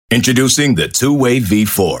Introducing the Two-Way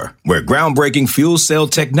V4, where groundbreaking fuel cell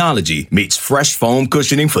technology meets fresh foam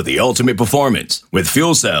cushioning for the ultimate performance. With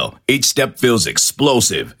Fuel Cell, each step feels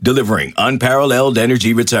explosive, delivering unparalleled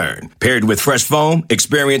energy return. Paired with fresh foam,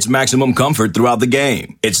 experience maximum comfort throughout the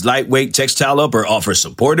game. Its lightweight textile upper offers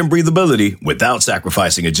support and breathability without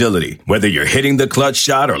sacrificing agility. Whether you're hitting the clutch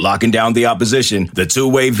shot or locking down the opposition, the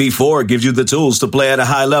Two-Way V4 gives you the tools to play at a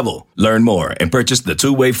high level. Learn more and purchase the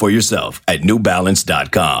Two-Way for yourself at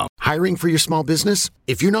newbalance.com. Hiring for your small business?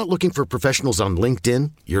 If you're not looking for professionals on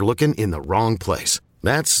LinkedIn, you're looking in the wrong place.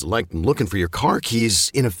 That's like looking for your car keys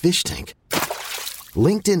in a fish tank.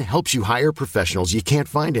 LinkedIn helps you hire professionals you can't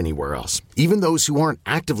find anywhere else, even those who aren't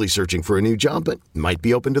actively searching for a new job but might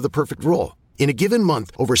be open to the perfect role. In a given month,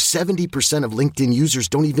 over 70% of LinkedIn users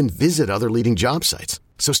don't even visit other leading job sites.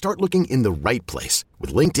 So start looking in the right place.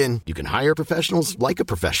 With LinkedIn, you can hire professionals like a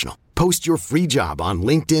professional. Post your free job on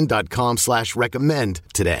linkedin.com/recommend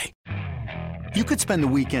today. You could spend the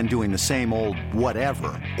weekend doing the same old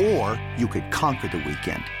whatever, or you could conquer the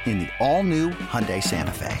weekend in the all-new Hyundai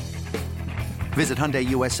Santa Fe. Visit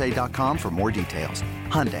HyundaiUSA.com for more details.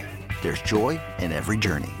 Hyundai, there's joy in every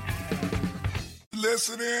journey.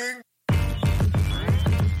 Listening?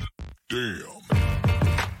 Damn.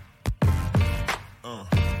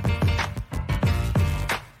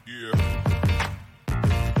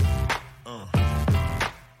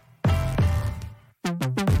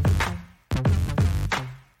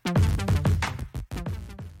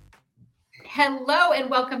 Hello and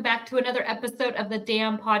welcome back to another episode of the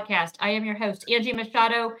Damn Podcast. I am your host, Angie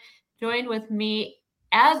Machado. Joined with me,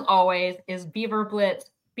 as always, is Beaver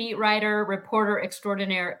Blitz beat writer, reporter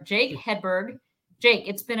extraordinaire, Jake Hedberg. Jake,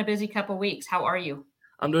 it's been a busy couple weeks. How are you?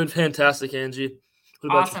 I'm doing fantastic, Angie.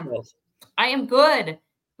 What about awesome. yourself? I am good.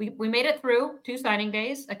 We made it through 2 signing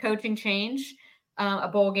days, a coaching change, a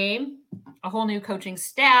bowl game, a whole new coaching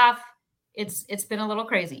staff. It's been a little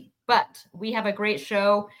crazy, but we have a great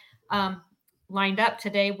show lined up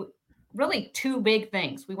today. Really 2 big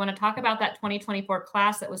things. We want to talk about that 2024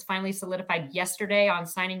 class that was finally solidified yesterday on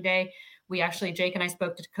signing day. Jake and I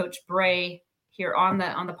spoke to Coach Bray here on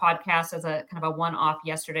the podcast as a kind of a one-off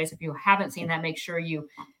yesterday. So if you haven't seen that, make sure you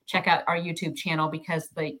check out our YouTube channel because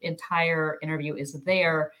the entire interview is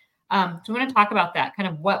there. So we want to talk about that, kind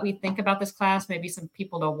of what we think about this class, maybe some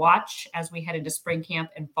people to watch as we head into spring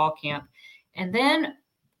camp and fall camp. And then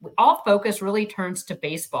all focus really turns to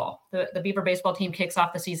baseball. The Beaver baseball team kicks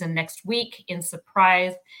off the season next week in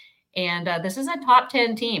Surprise. And this is a top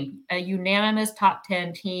 10 team, a unanimous top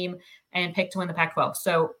 10 team and picked to win the Pac-12.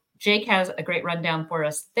 So Jake has a great rundown for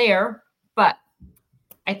us there. But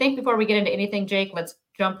I think before we get into anything, Jake, let's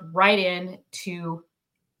jump right into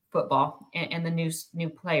football and the new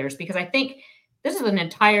players, because I think this is an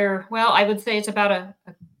entire, I would say it's about a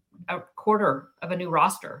quarter of a new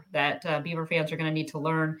roster that Beaver fans are going to need to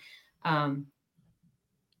learn some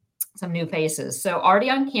new faces. So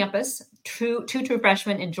already on campus, two true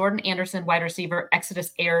freshmen in Jordan Anderson, wide receiver,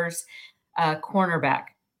 Exodus Ayers, cornerback.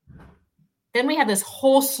 Then we have this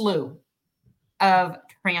whole slew of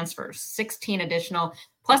transfers, 16 additional,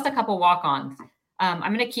 plus a couple walk-ons. I'm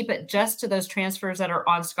going to keep it just to those transfers that are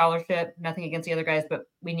on scholarship, nothing against the other guys, but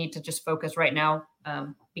we need to just focus right now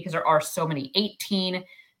because there are so many, 18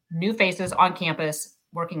 new faces on campus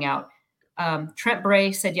working out. Trent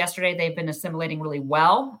Bray said yesterday they've been assimilating really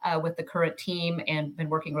well with the current team and been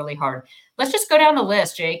working really hard. Let's just go down the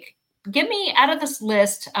list, Jake. Give me out of this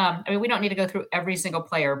list. We don't need to go through every single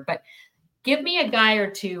player, but give me a guy or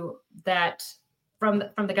two that from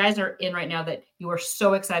the guys that are in right now that you are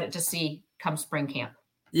so excited to see come spring camp.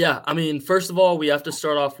 Yeah, first of all, we have to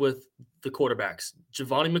start off with the quarterbacks,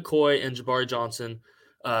 Giovanni McCoy and Jabari Johnson.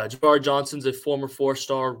 Jabari Johnson's a former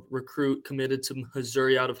 4-star recruit committed to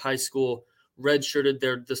Missouri out of high school, redshirted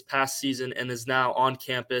there this past season and is now on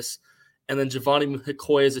campus. And then Giovanni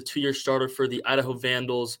McCoy is a 2-year starter for the Idaho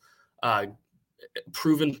Vandals,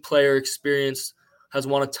 proven player, experience, has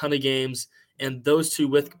won a ton of games. And those two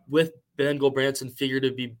with Ben Gulbranson figure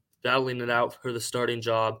to be battling it out for the starting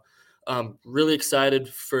job. Really excited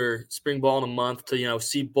for spring ball in a month to,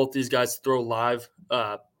 see both these guys throw live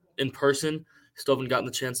in person. Still haven't gotten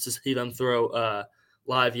the chance to see them throw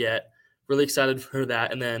live yet. Really excited for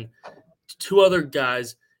that. And then 2 other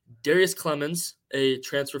guys, Darius Clemens, a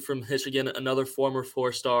transfer from Michigan, another former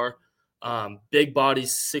 4-star, big body,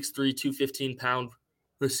 6'3", 215-pound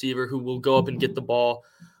receiver who will go up and get the ball,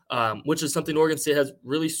 which is something Oregon State has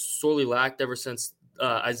really sorely lacked ever since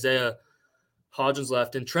Isaiah Hodgins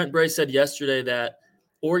left. And Trent Bray said yesterday that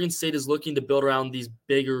Oregon State is looking to build around these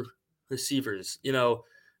bigger receivers.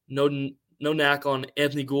 No knack on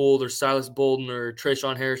Anthony Gould or Silas Bolden or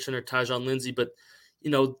Trayshawn Harrison or Tyjon Lindsey, but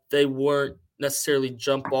they weren't necessarily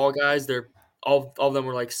jump ball guys. They're all of them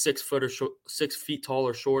were like 6 feet tall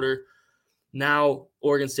or shorter. Now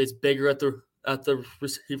Oregon State's bigger at the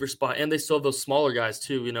receiver spot, and they still have those smaller guys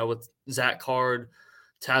too. With Zach Card,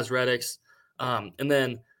 Taz Reddix, and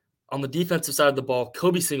then on the defensive side of the ball,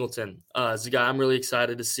 Kobe Singleton is a guy I'm really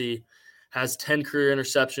excited to see. Has 10 career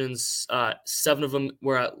interceptions, 7 of them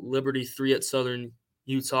were at Liberty, 3 at Southern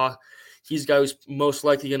Utah. He's a guy who's most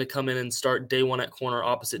likely going to come in and start day one at corner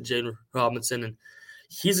opposite Jaden Robinson, and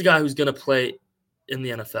he's a guy who's going to play in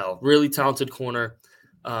the NFL. Really talented corner.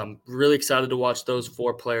 Really excited to watch those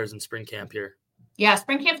 4 players in spring camp here. Yeah,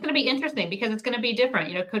 spring camp's going to be interesting because it's going to be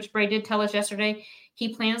different. Coach Bray did tell us yesterday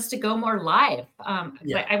he plans to go more live.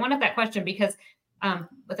 I wanted that question because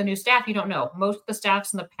with a new staff, you don't know. Most of the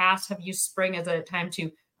staffs in the past have used spring as a time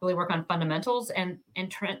to really work on fundamentals, and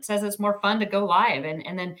Trent says it's more fun to go live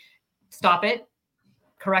and then stop it,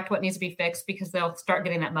 correct what needs to be fixed, because they'll start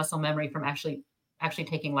getting that muscle memory from actually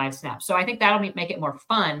taking live snaps. So I think that'll make it more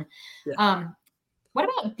fun. Yeah. What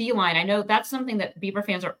about D-line? I know that's something that Beaver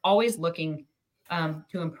fans are always looking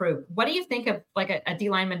to improve. What do you think of like a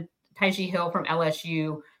D-lineman, Tyjee Hill from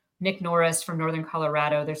LSU, Nick Norris from Northern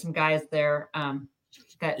Colorado? There's some guys there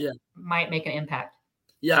that might make an impact.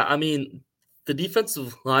 Yeah, I mean, the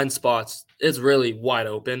defensive line spots is really wide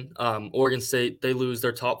open. Oregon State, they lose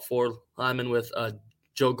their top 4 linemen with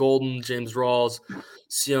Joe Golden, James Rawls,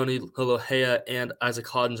 Sione Elohea, and Isaac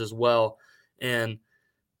Hodgins as well. And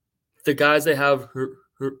the guys they have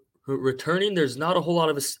returning, there's not a whole lot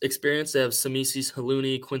of experience. They have Samisi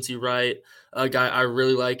Haluni, Quincy Wright, a guy I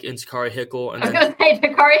really like in Takari Hickle. And I was going to say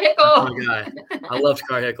Takari Hickle. My guy. I love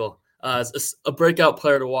Takari Hickle. It's a breakout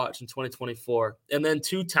player to watch in 2024. And then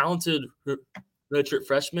 2 talented redshirt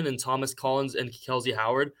freshmen in Thomas Collins and Kelsey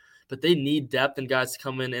Howard. But they need depth and guys to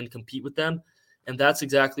come in and compete with them. And that's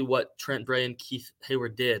exactly what Trent Bray and Keith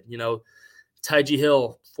Hayward did. Tyjee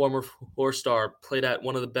Hill, former 4-star, played at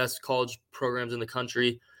one of the best college programs in the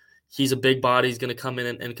country. He's a big body. He's going to come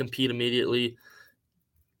in and compete immediately.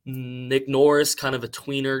 Nick Norris, kind of a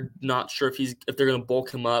tweener, not sure if they're going to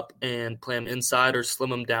bulk him up and play him inside or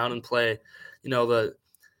slim him down and play, the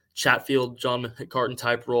Chatfield, John McCartan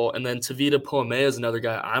type role. And then Tavita Poamea is another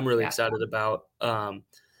guy I'm really excited about.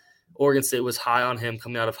 Oregon State was high on him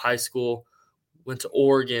coming out of high school, went to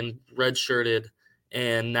Oregon, redshirted,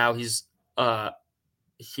 and now he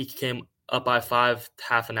came up by 5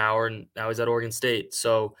 half an hour, and now he's at Oregon State.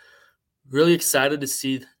 So really excited to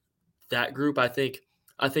see that group. I think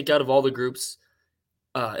out of all the groups,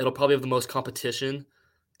 it'll probably have the most competition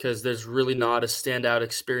because there's really not a standout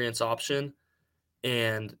experience option.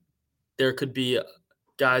 And there could be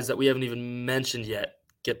guys that we haven't even mentioned yet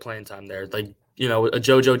get playing time there, like, a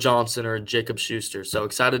JoJo Johnson or a Jacob Schuster. So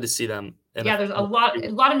excited to see them. There's a lot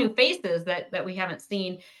of new faces that we haven't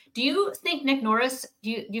seen. Do you think Nick Norris,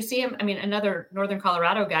 do you see him? I mean, another Northern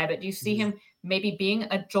Colorado guy, but do you see him maybe being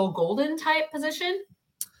a Joel Golden type position?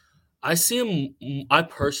 I see him. I'm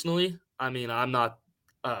not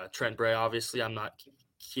Trent Bray. Obviously, I'm not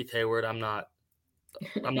Keith Hayward. I'm not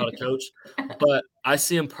a coach, but I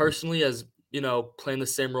see him personally as, playing the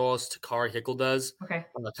same role as Takari Hickle does. Okay.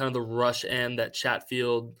 Kind of the rush end that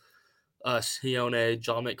Chatfield, Sione,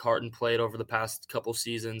 John McCartan played over the past couple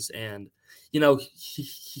seasons. And,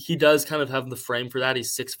 he does kind of have the frame for that.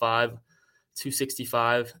 He's 6'5",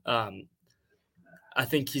 265. I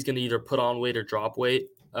think he's going to either put on weight or drop weight.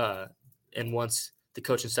 And once the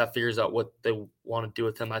coaching staff figures out what they want to do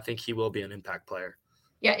with him, I think he will be an impact player.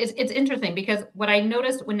 Yeah, it's interesting because what I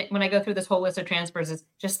noticed when I go through this whole list of transfers is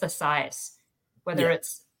just the size, whether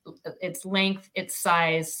it's length, its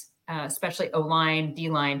size, especially O-line,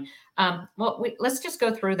 D-line. Let's just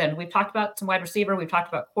go through then. We've talked about some wide receiver. We've talked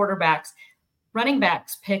about quarterbacks. Running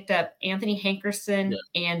backs picked up Anthony Hankerson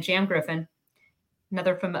and Jam Griffin,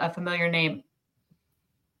 another from a familiar name.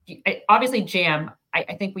 Obviously, Jam,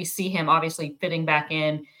 I think we see him obviously fitting back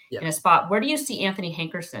in a spot. Where do you see Anthony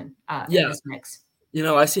Hankerson in this mix?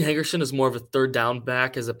 I see Hankerson as more of a third down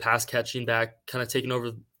back, as a pass catching back, kind of taking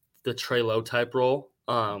over the Trey Lowe type role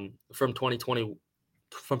from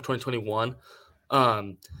 2021.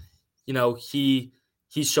 He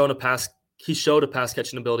showed a pass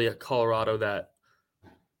catching ability at Colorado that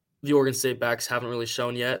the Oregon State backs haven't really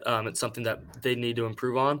shown yet. It's something that they need to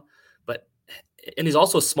improve on. And he's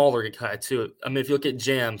also a smaller guy too. I mean, if you look at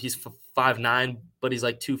Jam, he's 5'9", but he's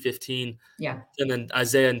like 215. Yeah. And then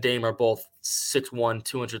Isaiah and Dame are both 6'1",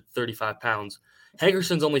 235 pounds.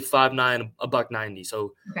 Hankerson's only 5'9", $190.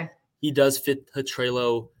 So he does fit the Trey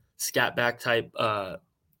Lowe scat back type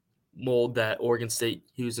mold that Oregon State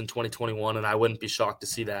used in 2021, and I wouldn't be shocked to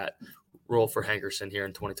see that role for Hankerson here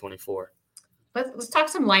in 2024. let's talk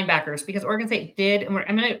some linebackers because Oregon State did, and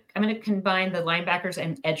I'm gonna combine the linebackers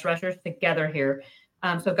and edge rushers together here.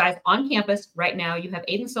 So guys on campus right now, you have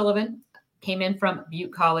Aiden Sullivan, came in from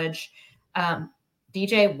Butte College,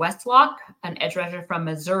 DJ Westlock, an edge rusher from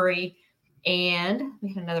Missouri, and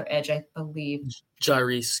we had another edge, I believe.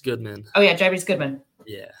 Jairus Goodman. Oh yeah, Jairus Goodman.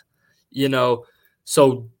 Yeah,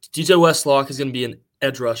 so DJ Westlock is going to be an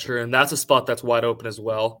edge rusher, and that's a spot that's wide open as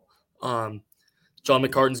well. John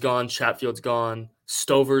McCartan's gone, Chatfield's gone,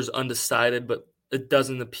 Stover's undecided, but it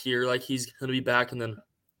doesn't appear like he's going to be back. And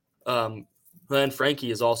then Ryan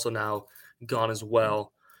Frankie is also now gone as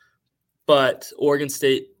well. But Oregon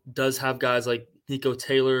State does have guys like Nico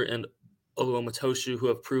Taylor and Oluomatoshu who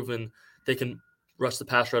have proven they can rush the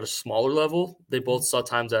passer at a smaller level. They both saw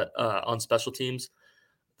times on special teams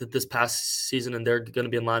that this past season, and they're going to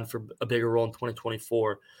be in line for a bigger role in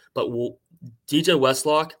 2024. But DJ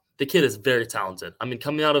Westlock, the kid is very talented. I mean,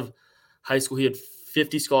 coming out of high school, he had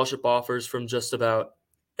 50 scholarship offers from just about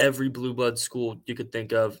every blue blood school you could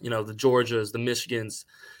think of, the Georgias, the Michigans,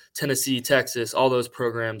 Tennessee, Texas, all those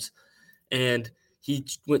programs. And he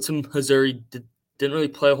went to Missouri, didn't really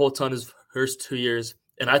play a whole ton his first 2 years.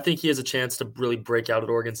 And I think he has a chance to really break out at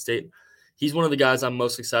Oregon State. He's one of the guys I'm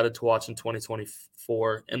most excited to watch in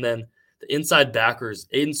 2024. And then the inside backers,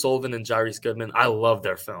 Aiden Sullivan and Jairus Goodman, I love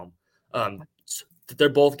their film. They're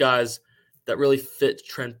both guys that really fit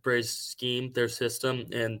Trent Bray's scheme, their system.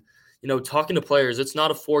 And, talking to players, it's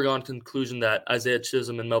not a foregone conclusion that Isaiah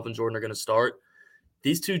Chisholm and Melvin Jordan are going to start.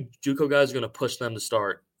 These two JUCO guys are going to push them to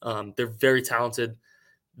start. They're very talented,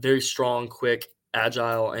 very strong, quick,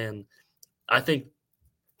 agile, and I think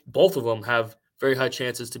both of them have very high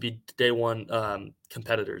chances to be day one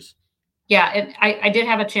competitors. Yeah, and I did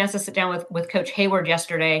have a chance to sit down with Coach Hayward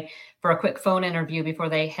yesterday for a quick phone interview before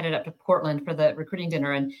they headed up to Portland for the recruiting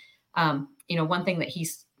dinner. And, one thing that he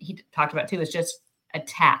talked about too is just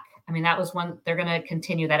attack. I mean, that was one, they're going to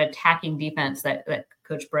continue that attacking defense that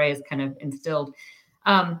Coach Bray has kind of instilled.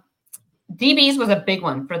 DBs was a big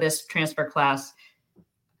one for this transfer class.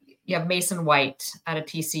 You have Mason White out of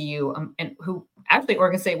TCU, and who actually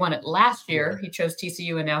Oregon State won it last year. He chose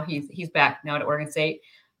TCU, and now he's back now at Oregon State.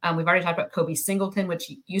 We've already talked about Kobe Singleton, which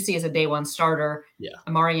you see as a day one starter. Yeah.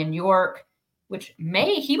 Amarian York, which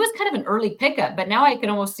he was kind of an early pickup, but now I can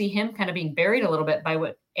almost see him kind of being buried a little bit by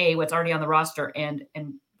what's already on the roster and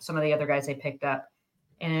some of the other guys they picked up.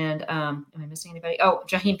 And am I missing anybody? Oh,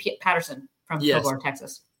 Jaheim Patterson from Kilgore,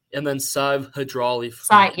 Texas. And then Saib Hadrali.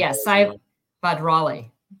 Saib Hadrali.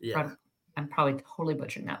 Yeah. I'm probably totally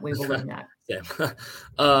butchering that. We will learn that.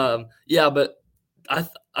 But I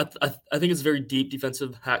think it's a very deep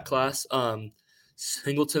defensive hat class.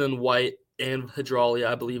 Singleton and White and Hadrali,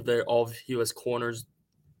 I believe they're all view as corners.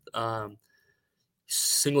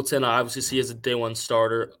 Singleton, I obviously see as a day one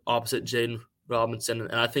starter opposite Jaden Robinson,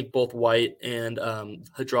 and I think both White and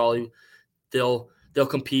Hadrali, they'll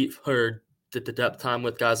compete for the depth time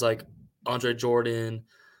with guys like Andre Jordan,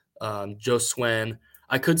 Joe Swen.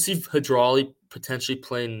 I could see Hadrali potentially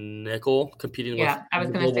playing nickel, competing with I was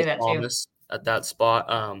going to say that Thomas too at that spot.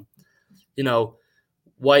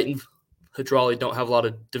 White and Hadrali don't have a lot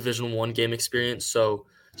of Division I game experience, so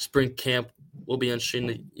spring camp will be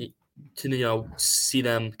interesting to see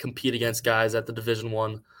them compete against guys at the Division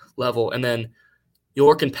I level. And then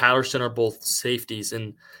York and Patterson are both safeties,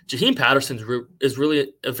 and Jaheim Patterson is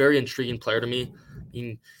really a very intriguing player to me.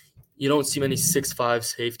 You don't see many 6'5"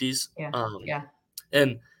 safeties.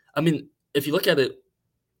 And I mean, if you look at it,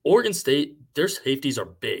 Oregon State, their safeties are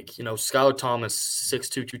big. Skylar Thomas,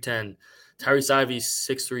 6'2", 210. Tyrese Ivey,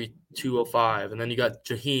 6'3", 205. And then you got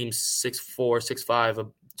Jaheim, 6'4",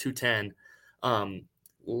 6'5", 210.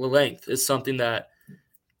 Length is something that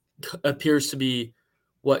appears to be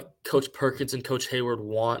what Coach Perkins and Coach Hayward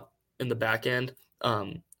want in the back end,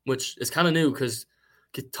 which is kind of new because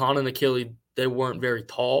Katana and Achille, they weren't very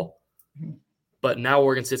tall. But now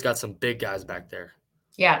Oregon State's got some big guys back there.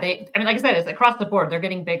 Yeah, like I said, it's across the board. They're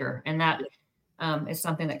getting bigger, and that is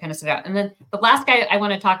something that kind of stood out. And then the last guy I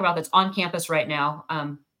want to talk about that's on campus right now,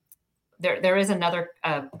 there is another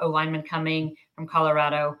O-lineman coming from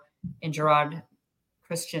Colorado in Gerard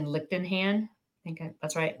Christian Lichtenhan. I think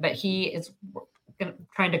that's right. But he is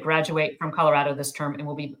trying to graduate from Colorado this term and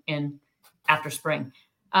will be in after spring.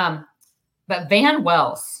 But Van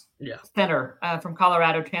Wells, center from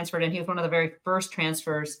Colorado, transferred in. He was one of the very first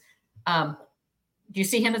transfers. Do you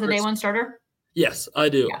see him as a day one starter? Yes, I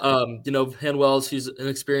do. Yeah. Van Wells, he's an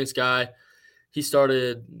experienced guy. He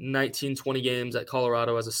started 19, 20 games at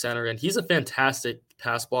Colorado as a center, and he's a fantastic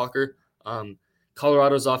pass blocker.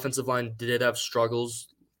 Colorado's offensive line did have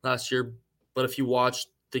struggles last year, but if you watch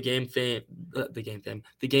the game film,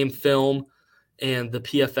 and the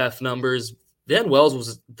PFF numbers, Van Wells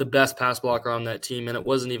was the best pass blocker on that team, and it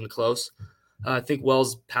wasn't even close. I think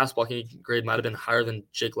Wells' pass blocking grade might have been higher than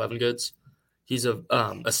Jake Levengood's. He's a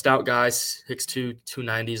stout guy, 6'2",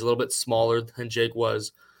 290. He's a little bit smaller than Jake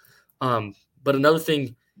was. But another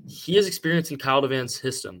thing, he has experience in Kyle DeVan's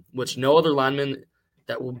system, which no other lineman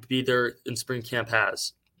that will be there in spring camp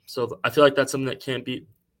has. So I feel like that's something that can't be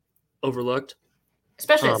overlooked.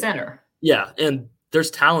 Especially at center. Yeah, and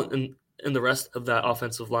there's talent in the rest of that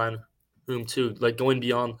offensive line room too, like going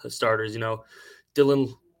beyond the starters.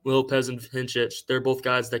 Dylan Lopez and Vincic, they're both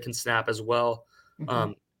guys that can snap as well.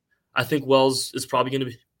 Mm-hmm. I think Wells is probably going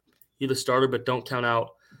to be the starter, but don't count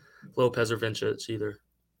out Lopez or Vincic either.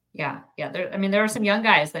 Yeah. There are some young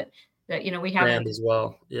guys that we have Grant as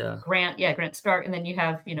well. Yeah. Grant Stark. And then you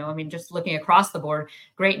have, just looking across the board,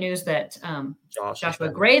 great news that Joshua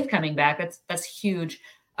Gray's coming back. That's huge.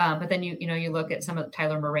 But then you look at some of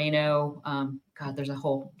Tyler Moreno. There's a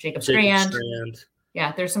whole Jacob Strand.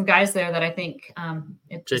 Yeah, there's some guys there that I think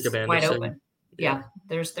it's Jacob wide open. Yeah,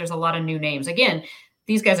 there's a lot of new names. Again,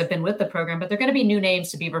 these guys have been with the program, but they're going to be new names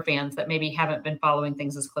to Beaver fans that maybe haven't been following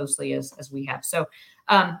things as closely as we have. So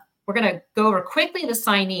we're going to go over quickly the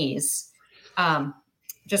signees,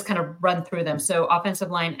 just kind of run through them. So offensive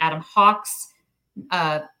line, Adam Hawks,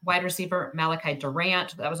 wide receiver, Malachi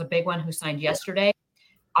Durant. That was a big one who signed yesterday.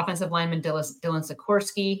 Offensive lineman, Dylan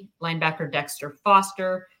Sikorsky, linebacker, Dexter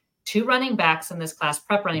Foster, 2 running backs in this class,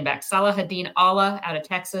 prep running backs, Salahadin Allah out of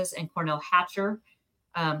Texas and Cornell Hatcher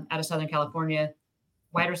out of Southern California.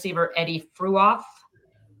 Wide receiver, Eddie Fruoff,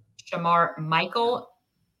 Shamar Mikely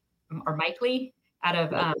out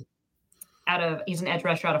of he's an edge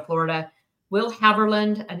rusher out of Florida. Will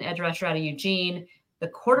Haverland, an edge rusher out of Eugene. The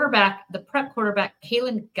prep quarterback,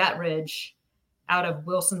 Kalen Guttridge out of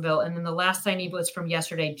Wilsonville. And then the last signee was from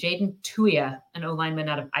yesterday, Jaden Tuia, an O-lineman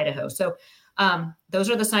out of Idaho. So those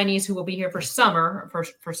are the signees who will be here for summer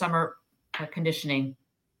conditioning.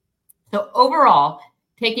 So overall,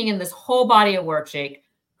 taking in this whole body of work, Jake,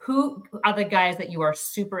 who are the guys that you are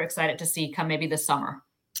super excited to see come maybe this summer?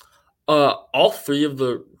 All 3 of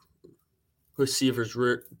the receivers,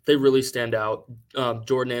 they really stand out.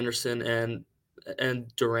 Jordan Anderson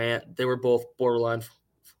and Durant, they were both borderline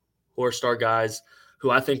 4-star guys who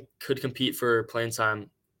I think could compete for playing time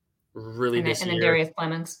this year. And then Darius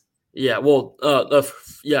Clemens. Yeah, well,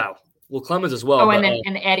 Clemens as well. Oh,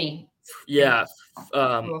 and Eddie. Yeah,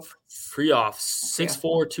 Fruoff,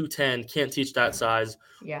 6'4", 210, can't teach that size.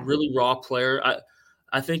 Yeah, really raw player.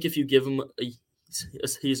 I think if you give him a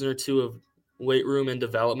season or 2 of weight room and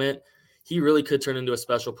development, he really could turn into a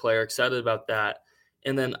special player. Excited about that.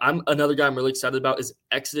 And then another guy I'm really excited about is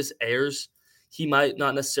Exodus Ayers. He might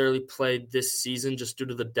not necessarily play this season just due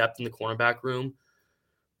to the depth in the cornerback room,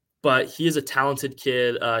 but he is a talented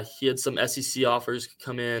kid. He had some SEC offers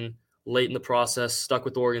come in late in the process, stuck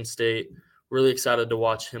with Oregon State. Really excited to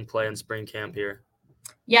watch him play in spring camp here.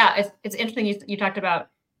 Yeah, it's interesting. You talked about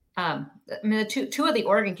the two of the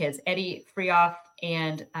Oregon kids, Eddie Fruoff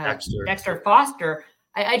and Dexter Foster.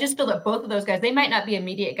 I just feel that both of those guys, they might not be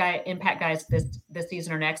immediate impact guys this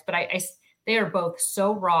season or next, but they are both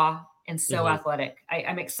so raw and so athletic.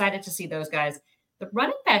 I'm excited to see those guys. The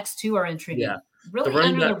running backs too are intriguing. Yeah. Really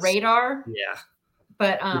under the radar. Yeah.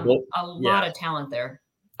 But a lot of talent there.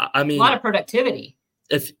 I mean, a lot of productivity.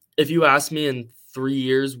 If you ask me in 3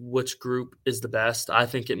 years which group is the best, I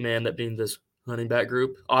think it may end up being this running back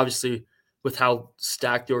group. Obviously, with how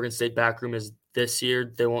stacked the Oregon State back room is this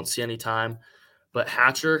year, they won't see any time. But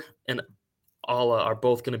Hatcher and Allah are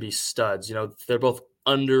both going to be studs. They're both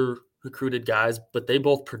under-recruited guys, but they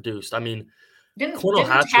both produced. I mean, didn't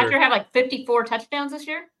Hatcher have like 54 touchdowns this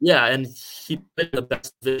year? Yeah, and he played in the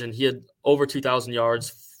best division. He had over 2,000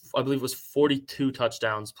 yards. I believe it was 42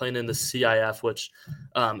 touchdowns playing in the CIF, which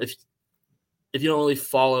if you don't really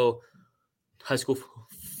follow high school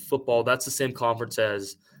football, that's the same conference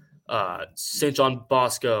as St. John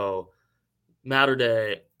Bosco, Mater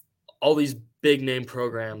Dei, all these big name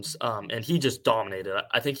programs, and he just dominated.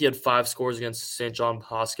 I think he had 5 scores against St. John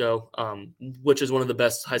Bosco, which is one of the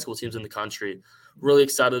best high school teams in the country. Really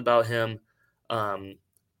excited about him.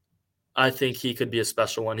 I think he could be a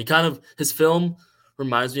special one. His film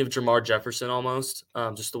reminds me of Jamar Jefferson almost,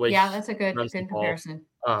 just the way. Yeah, that's a good comparison.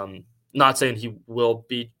 Not saying he will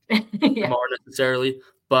be Jamar necessarily,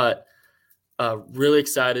 but really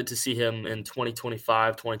excited to see him in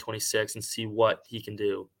 2025, 2026 and see what he can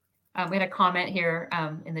do. We had a comment here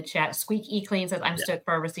in the chat. Squeak E Clean says, "I'm stoked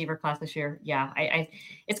for our receiver class this year." Yeah,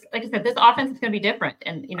 it's like I said, this offense is going to be different.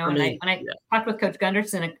 And when I talked with Coach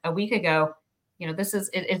Gunderson a week ago,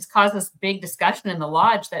 it's caused this big discussion in the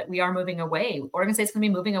lodge that we are moving away. Oregon State's going to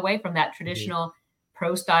be moving away from that traditional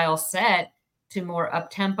pro style set to more up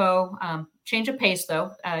tempo, change of pace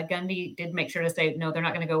though. Gundy did make sure to say, no, they're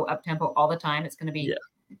not going to go up tempo all the time. It's going to be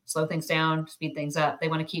slow things down, speed things up. They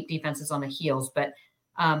want to keep defenses on the heels, but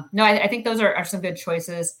no, I think those are some good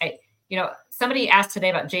choices. Somebody asked today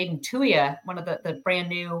about Jaden Tuia, one of the brand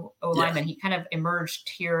new O-linemen. He kind of emerged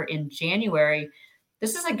here in January.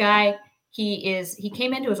 This is a guy, he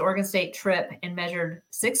came into his Oregon State trip and measured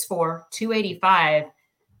 6'4", 285.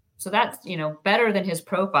 So that's, better than his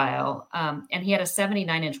profile. And he had a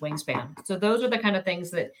 79-inch wingspan. So those are the kind of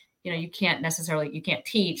things that, you can't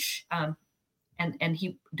teach. And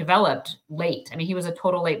he developed late. I mean, he was a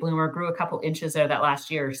total late bloomer, grew a couple inches there that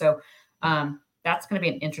last year. So that's going to be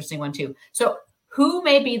an interesting one too. So who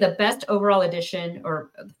may be the best overall addition,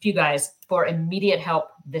 or a few guys, for immediate help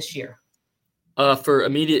this year? For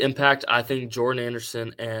immediate impact, I think Jordan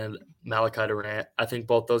Anderson and Malachi Durant. I think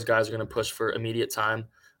both those guys are going to push for immediate time.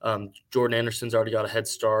 Jordan Anderson's already got a head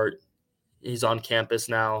start. He's on campus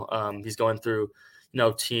now. He's going through,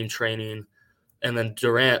 team training. And then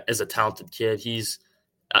Durant is a talented kid.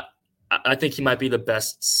 I think he might be the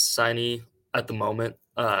best signee at the moment,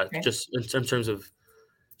 just in terms of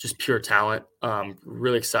just pure talent.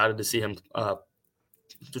 Really excited to see him.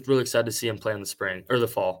 Just really excited to see him play in the spring or the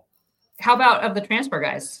fall. How about of the transfer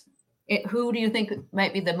guys? Who do you think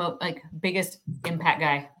might be the biggest impact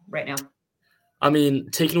guy right now? I mean,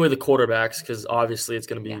 taking away the quarterbacks, because obviously it's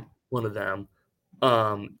going to be one of them.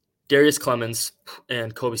 Darius Clemens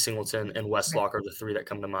and Kobe Singleton and Westlock are the three that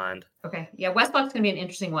come to mind. Okay. Yeah, Westlock's going to be an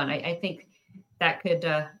interesting one. I think that could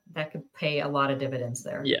pay a lot of dividends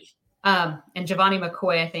there. Yeah. And Giovanni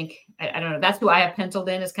McCoy, I think, I don't know. That's who I have penciled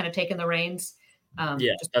in as kind of taking the reins.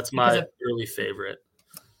 That's my early favorite.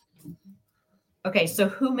 Okay, so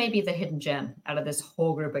who may be the hidden gem out of this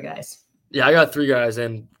whole group of guys? Yeah, I got three guys,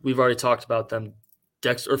 and we've already talked about them.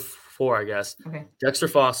 Four, I guess. Okay. Dexter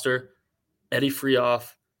Foster, Eddie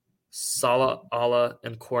Freoff, Salah Allah,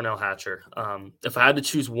 and Cornell Hatcher. If I had to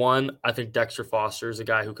choose one, I think Dexter Foster is a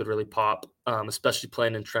guy who could really pop, especially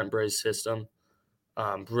playing in Trent Bray's system. He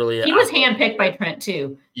was handpicked by Trent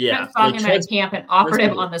too. Yeah, Trent saw him at camp and offered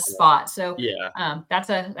him on the spot. So that's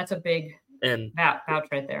a big vouch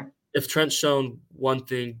right there. If Trent's shown one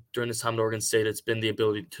thing during his time at Oregon State, it's been the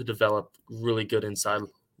ability to develop really good inside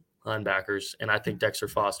linebackers, and I think Dexter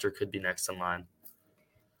Foster could be next in line.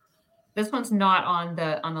 This one's not on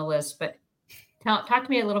the list, but talk to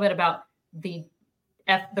me a little bit about the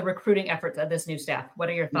recruiting efforts of this new staff. What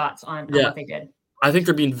are your thoughts on what they did? I think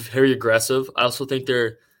they're being very aggressive. I also think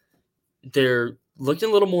they're looking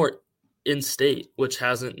a little more in-state, which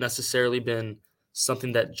hasn't necessarily been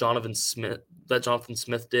something that Jonathan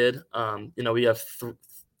Smith did. We have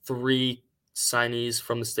three signees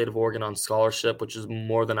from the state of Oregon on scholarship, which is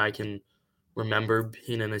more than I can remember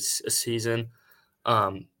being in a season.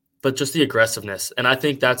 But just the aggressiveness. And I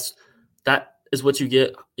think that is what you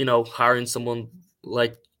get, hiring someone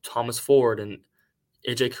like Thomas Ford and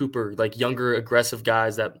AJ Cooper, like younger, aggressive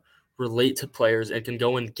guys that relate to players and can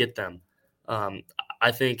go and get them.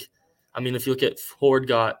 If you look at Ford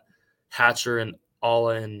got Hatcher and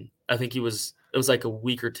Alla, and I think it was like a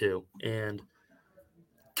week or two. And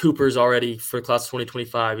Cooper's already, for class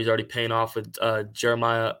 2025, he's already paying off with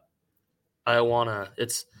Jeremiah Iowana.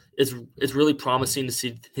 It's really promising to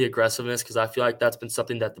see the aggressiveness, because I feel like that's been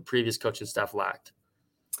something that the previous coaching staff lacked.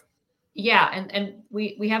 Yeah, and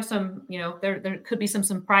we have some, there could be some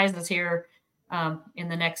surprises here in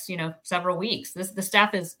the next, several weeks. The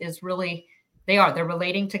staff is really, they're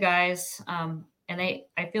relating to guys, and I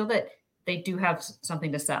feel that they do have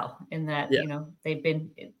something to sell in that, they've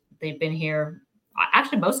been here.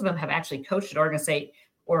 Actually, most of them have actually coached at Oregon State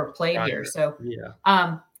or played here. So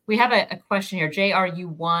we have a question here.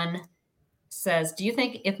 JRU1 says, do you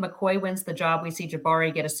think if McCoy wins the job, we see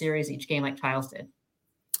Jabari get a series each game like Childs did?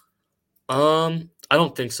 I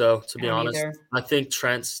don't think so, to be honest. Either. I think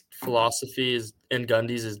Trent's philosophy and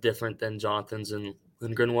Gundy's is different than Jonathan's and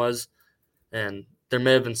Lindgren was. And there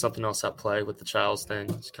may have been something else at play with the Childs thing.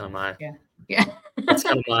 It's kind of my It's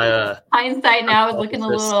kind of my hindsight now is looking a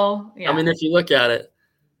little. Yeah. I mean, if you look at it,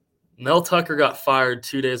 Mel Tucker got fired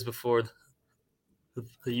 2 days before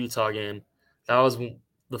the Utah game. That was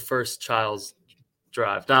the first Childs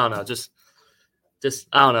drive. I don't know, just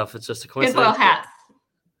I don't know if it's just a coincidence. Tinfoil hats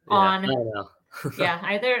on. I don't know.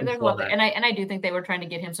 There's a lot, and I do think they were trying to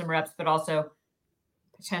get him some reps, but also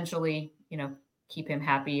potentially, keep him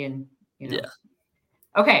happy and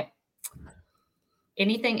Okay.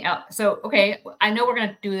 Anything else? So, I know we're going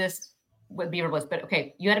to do this with Beaver Bliss, but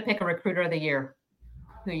you had to pick a recruiter of the year.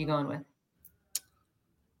 Who are you going with?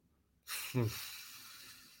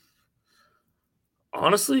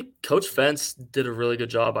 Honestly, Coach Fentz did a really good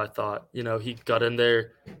job, I thought. He got in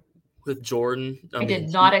there with Jordan. I did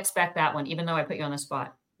not expect that one, even though I put you on the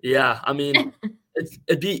spot. Yeah, I mean,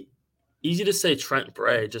 it'd be easy to say Trent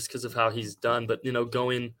Bray just because of how he's done, but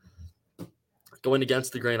going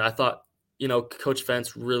against the grain, I thought Coach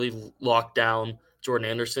Fentz really locked down Jordan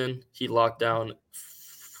Anderson. He locked down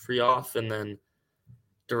Freehoff, and then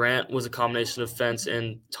Durant was a combination of Fentz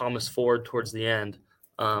and Thomas Ford towards the end.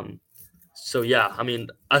 So yeah, I mean,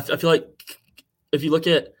 I feel like if you look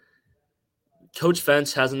at Coach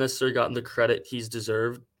Fentz hasn't necessarily gotten the credit he's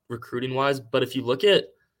deserved recruiting wise, but if you look at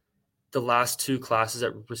the last two classes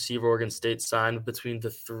at receiver Oregon State signed between the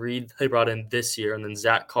three they brought in this year, and then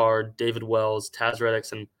Zach Card, David Wells, Taz Reddick,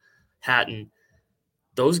 and Hatton,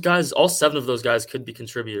 those guys, all 7 of those guys could be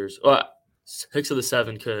contributors. 6 of the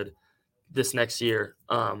 7 could this next year.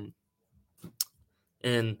 And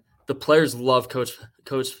the players love Coach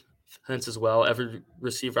Fentz as well. Every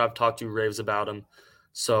receiver I've talked to raves about him.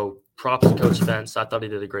 So props to Coach Fentz. I thought he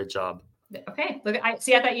did a great job. Okay. Look, I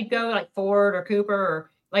thought you'd go like Ford or Cooper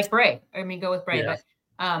or like Bray. I mean, go with Bray. Yeah.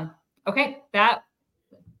 But okay, that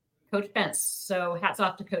Coach Fentz. So hats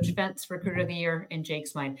off to Coach Fentz, Recruiter of the Year in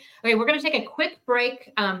Jake's mind. Okay, we're going to take a quick break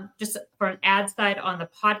just for an ad side on the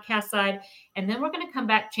podcast side. And then we're going to come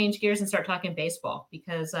back, change gears, and start talking baseball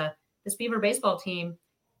because this Beaver baseball team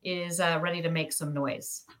is ready to make some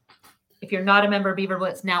noise. If you're not a member of Beaver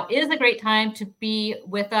Blitz, now is a great time to be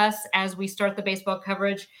with us as we start the baseball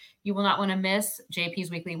coverage. You will not want to miss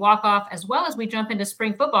JP's weekly walk-off, as well as we jump into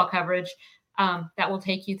spring football coverage that will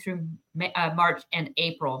take you through March and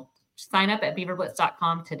April. Sign up at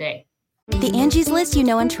beaverblitz.com today. The Angie's List you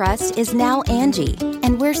know and trust is now Angie,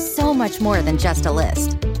 and we're so much more than just a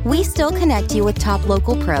list. We still connect you with top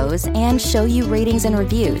local pros and show you ratings and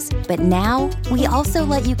reviews, but now we also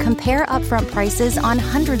let you compare upfront prices on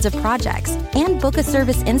hundreds of projects and book a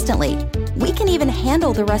service instantly. We can even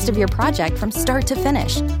handle the rest of your project from start to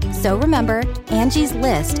finish. So remember, Angie's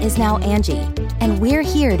List is now Angie, and we're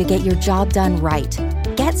here to get your job done right.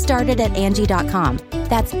 Get started at Angie.com.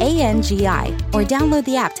 That's ANGI, or download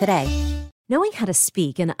the app today. Knowing how to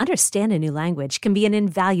speak and understand a new language can be an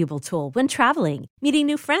invaluable tool when traveling, meeting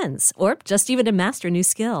new friends, or just even to master a new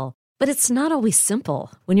skill. But it's not always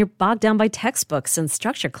simple when you're bogged down by textbooks and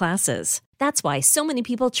structured classes. That's why so many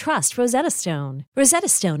people trust Rosetta Stone. Rosetta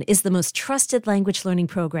Stone is the most trusted language learning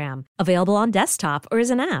program, available on desktop or as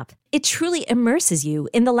an app. It truly immerses you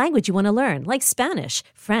in the language you want to learn, like Spanish,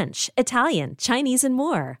 French, Italian, Chinese, and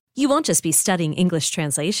more. You won't just be studying English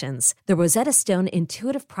translations. The Rosetta Stone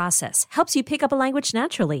intuitive process helps you pick up a language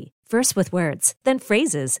naturally, first with words, then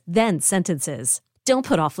phrases, then sentences. Don't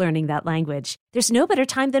put off learning that language. There's no better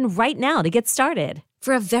time than right now to get started.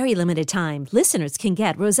 For a very limited time, listeners can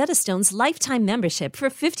get Rosetta Stone's lifetime membership for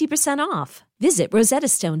 50% off. Visit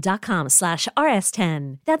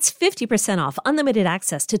rosettastone.com/rs10. That's 50% off unlimited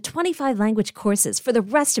access to 25 language courses for the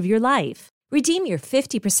rest of your life. Redeem your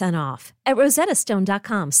 50% off at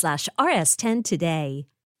rosettastone.com/rs10 today.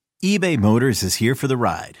 eBay Motors is here for the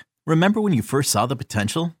ride. Remember when you first saw the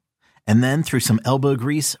potential? And then through some elbow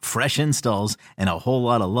grease, fresh installs, and a whole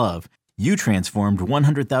lot of love, you transformed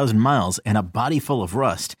 100,000 miles and a body full of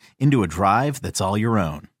rust into a drive that's all your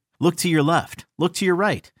own. Look to your left. Look to your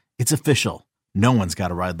right. It's official. No one's got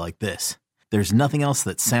a ride like this. There's nothing else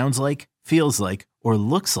that sounds like, feels like, or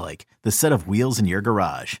looks like the set of wheels in your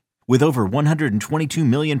garage. With over 122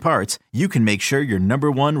 million parts, you can make sure your number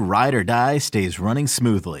one ride or die stays running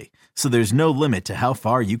smoothly. So there's no limit to how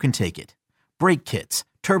far you can take it. Brake kits,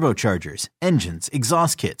 turbochargers, engines,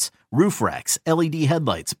 exhaust kits, roof racks, LED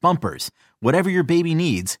headlights, bumpers, whatever your baby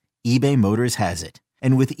needs, eBay Motors has it.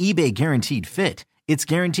 And with eBay Guaranteed Fit, it's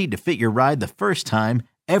guaranteed to fit your ride the first time,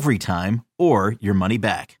 every time, or your money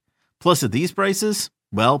back. Plus at these prices,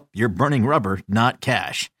 well, you're burning rubber, not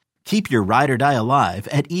cash. Keep your ride or die alive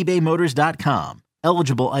at ebaymotors.com.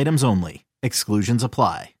 Eligible items only. Exclusions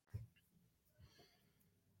apply.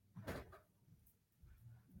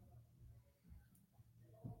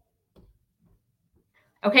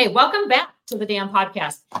 Okay, welcome back to the damn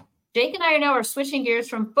podcast. Jake and I are switching gears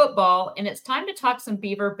from football, and it's time to talk some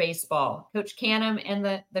Beaver baseball. Coach Canham and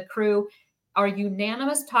the crew are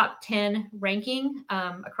unanimous top 10 ranking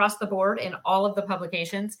across the board in all of the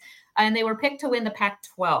publications, and they were picked to win the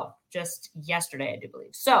Pac-12 just yesterday, I do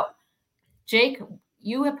believe. So, Jake,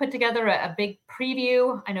 you have put together a big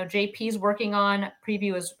preview. I know JP's working on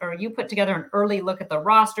you put together an early look at the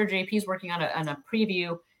roster. JP's working on a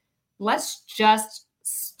preview. Let's just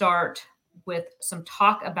start with some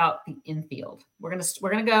talk about the infield. We're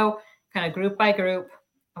gonna go kind of group by group.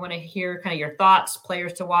 I want to hear kind of your thoughts,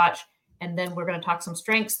 players to watch, and then we're going to talk some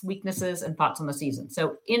strengths, weaknesses, and thoughts on the season.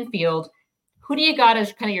 So infield, who do you got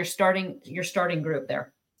as kind of your starting group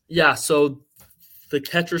there? Yeah, so the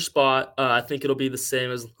catcher spot, I think it'll be the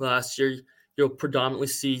same as last year. You'll predominantly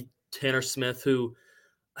see Tanner Smith, who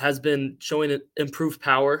has been showing improved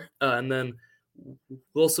power, and then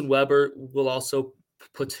Wilson Weber will also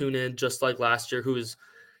platoon in just like last year.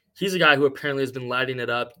 He's a guy who apparently has been lighting it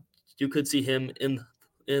up. You could see him in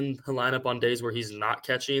the lineup on days where he's not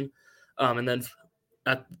catching. And then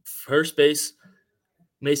at first base,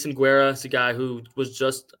 Mason Guerra is a guy who was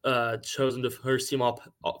just chosen to first team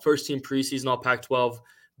preseason All Pac-12.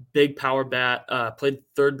 Big power bat. Played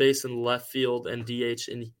third base and left field and DH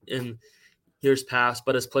in years past,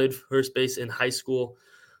 but has played first base in high school.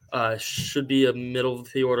 Should be a middle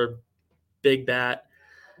of the order big bat.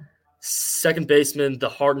 Second baseman, the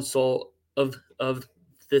heart and soul of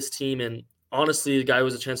this team, and honestly, the guy who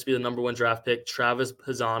has a chance to be the number 1 draft pick, Travis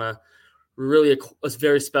Pizzana. Really a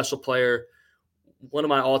very special player. One of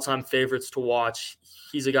my all-time favorites to watch.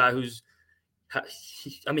 He's a guy he's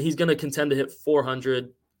going to contend to hit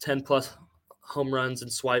 400, 10-plus home runs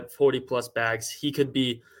and swipe 40-plus bags. He could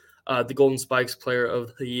be the Golden Spikes player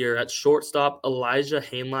of the year. At shortstop, Elijah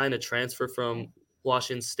Hainline, a transfer from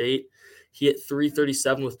Washington State. He hit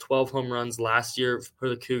 .337 with 12 home runs last year for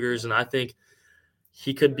the Cougars, and I think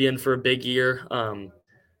he could be in for a big year.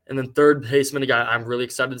 And then third baseman, a guy I'm really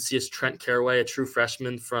excited to see is Trent Caraway, a true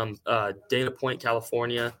freshman from Dana Point,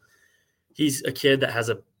 California. He's a kid that has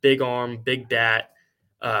a big arm, big bat.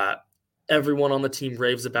 Everyone on the team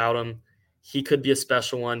raves about him. He could be a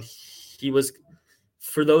special one. He was,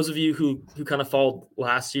 for those of you who kind of followed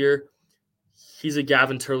last year, he's a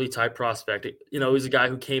Gavin Turley type prospect. He's a guy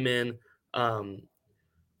who came in,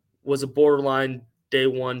 was a borderline day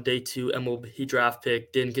 1, day 2 MLB draft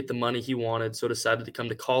pick, didn't get the money he wanted, so decided to come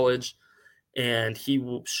to college, and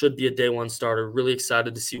he should be a day 1 starter. Really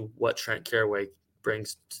excited to see what Trent Caraway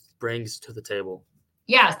brings to the table.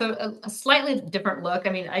 Yeah, so a slightly different look.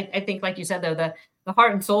 I mean, I think, like you said, though, the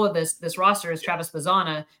heart and soul of this roster is Travis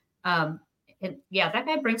Pizzana. And yeah, that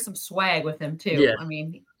guy brings some swag with him too. Yeah. I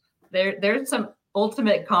mean, there's some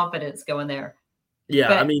ultimate confidence going there. Yeah,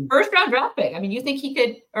 but I mean, first round draft pick. I mean, you think he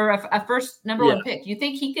could, or a first number 1 pick? You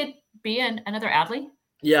think he could be another Adley?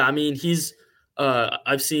 Yeah, I mean, he's.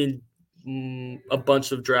 I've seen a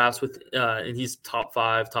bunch of drafts and he's top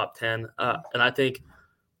 5, top 10, and I think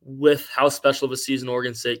with how special of a season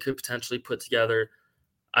Oregon State could potentially put together,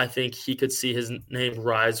 I think he could see his name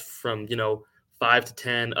rise from 5 to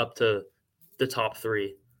 10 up to the top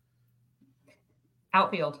 3.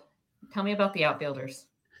 Outfield. Tell me about the outfielders.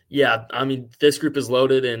 Yeah, I mean, this group is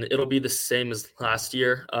loaded, and it'll be the same as last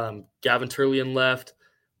year. Gavin Turley in left,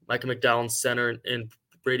 Micah McDowell in center, and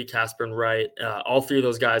Brady Casper in right. All 3 of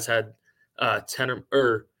those guys had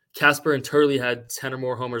Casper and Turley had 10 or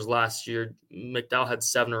more homers last year. McDowell had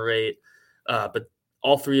 7 or 8. But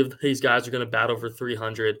all 3 of these guys are going to bat over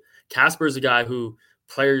 300. Casper is a guy who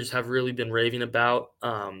players have really been raving about.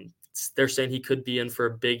 They're saying he could be in for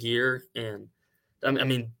a big year, and I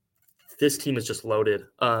mean, this team is just loaded.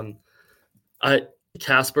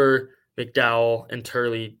 Casper, McDowell, and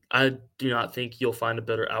Turley, I do not think you'll find a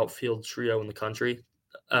better outfield trio in the country,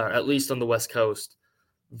 at least on the West Coast.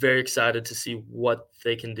 Very excited to see what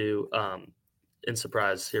they can do in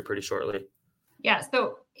surprise here pretty shortly. Yeah,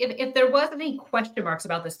 so if there was any question marks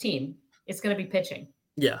about this team, it's going to be pitching.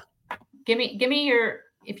 Yeah. Give me your,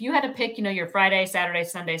 if you had to pick, your Friday, Saturday,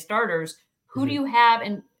 Sunday starters, who do you have,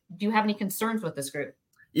 and do you have any concerns with this group?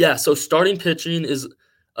 Yeah, so starting pitching is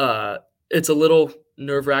it's a little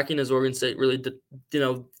nerve-wracking as Oregon State really they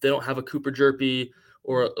don't have a Cooper Jerpy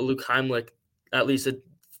or a Luke Heimlich, at least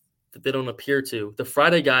they don't appear to. The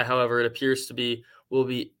Friday guy, however, it appears to will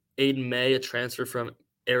be Aiden May, a transfer from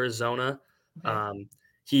Arizona. Okay.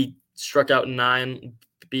 He struck out 9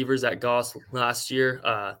 Beavers at Goss last year,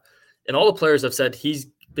 and all the players have said he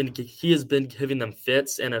has been giving them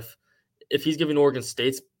fits, and if he's giving Oregon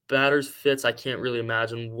State's batters fits, I can't really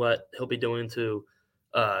imagine what he'll be doing to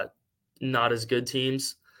not as good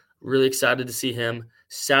teams. Really excited to see him.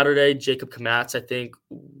 Saturday, Jacob Kamatz, I think,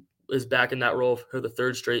 is back in that role for the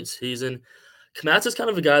 3rd straight season. Kamatz is kind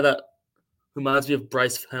of a guy that reminds me of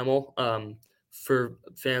Bryce Hemmel, for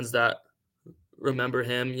fans that remember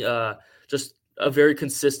him. Just a very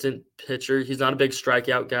consistent pitcher. He's not a big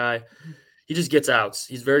strikeout guy. He just gets outs.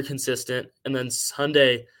 He's very consistent. And then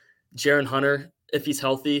Sunday, Jaron Hunter, if he's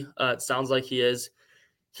healthy, it sounds like he is.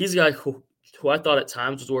 He's a guy who I thought at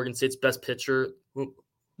times was Oregon State's best pitcher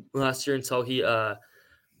last year until he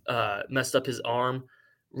messed up his arm.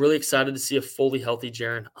 Really excited to see a fully healthy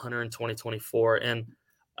Jaron Hunter in 2024. And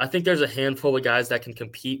I think there's a handful of guys that can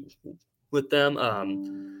compete with them.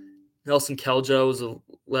 Nelson Keljo is a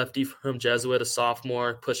lefty from Jesuit, a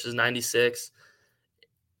sophomore, pushes 96.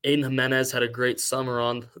 Aiden Jimenez had a great summer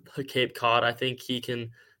on the Cape Cod. I think he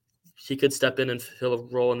could step in and fill a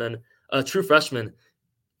role. And then a true freshman,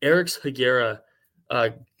 Eric Higuera.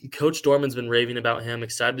 Coach Dorman's been raving about him.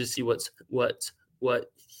 Excited to see what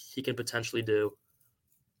he can potentially do.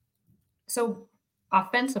 So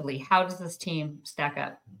offensively, how does this team stack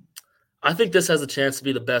up? I think this has a chance to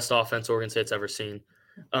be the best offense Oregon State's ever seen.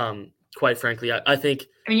 Quite frankly, I think.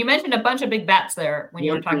 I mean, you mentioned a bunch of big bats there when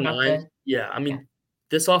you were talking about the. Yeah, I mean,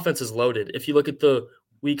 this offense is loaded. If you look at the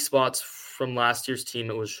weak spots from last year's team,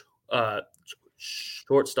 it was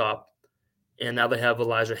shortstop, and now they have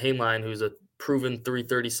Elijah Hainline, who's a proven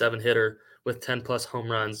 337 hitter with 10+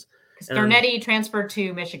 home runs. Garnetti transferred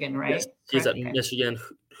to Michigan, right? Yes, he's at Michigan,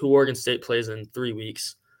 who Oregon State plays in 3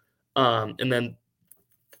 weeks. And then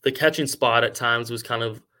the catching spot at times was kind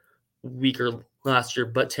of weaker last year,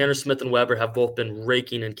 but Tanner Smith and Weber have both been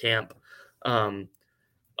raking in camp.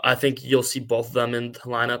 I think you'll see both of them in the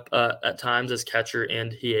lineup at times as catcher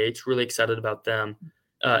and DH. Really excited about them.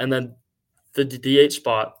 And then the DH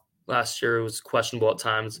spot last year was questionable at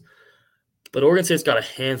times, but Oregon State's got a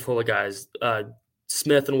handful of guys.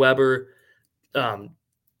 Smith and Weber,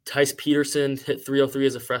 Tice Peterson hit 303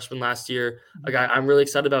 as a freshman last year. A guy I'm really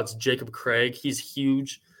excited about is Jacob Craig. He's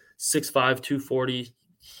huge, 6'5", 240.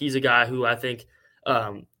 He's a guy who I think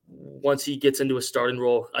once he gets into a starting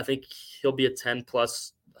role, I think he'll be a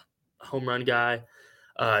 10+ home run guy.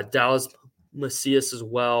 Dallas Macias as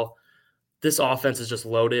well. This offense is just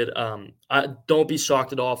loaded. I don't be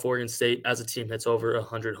shocked at all if Oregon State as a team hits over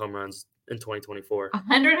 100 home runs in 2024.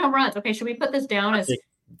 100 home runs. Okay, should we put this down as a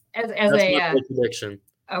prediction?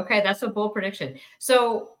 Okay, that's a bold prediction.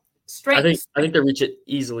 So straight. I think they reach it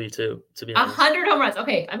easily too. To be honest, 100 home runs.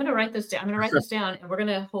 Okay, I'm gonna write this down. And we're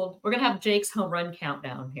gonna have Jake's home run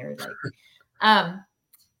countdown here.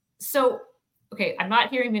 So okay, I'm not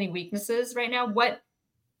hearing many weaknesses right now. What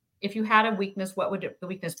if you had a weakness? What would the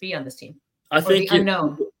weakness be on this team? I think the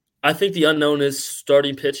unknown. I think the unknown is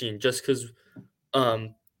starting pitching, just because,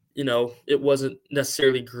 it wasn't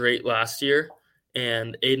necessarily great last year,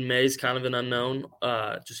 and Aiden May is kind of an unknown,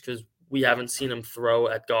 just because we haven't seen him throw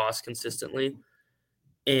at Goss consistently.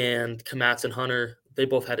 And Kamatz and Hunter, they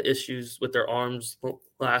both had issues with their arms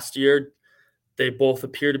last year. They both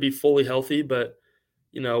appear to be fully healthy, but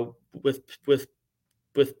with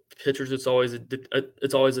pitchers, it's always a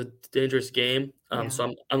dangerous game. So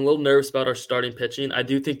I'm a little nervous about our starting pitching. I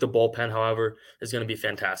do think the bullpen, however, is going to be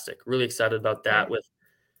fantastic. Really excited about that with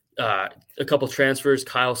a couple transfers,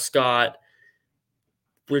 Kyle Scott,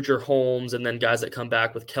 Bridger Holmes, and then guys that come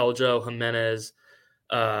back with Keljo, Jimenez,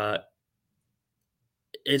 AJ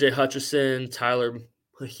Hutchison, Tyler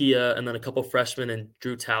Mejia, and then a couple freshmen and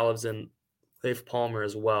Drew Talibs and Leif Palmer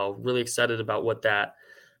as well. Really excited about what that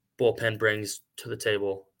bullpen brings to the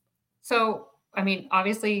table. So, I mean,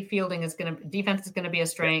 obviously defense is going to be a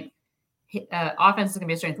strength. Offense is going to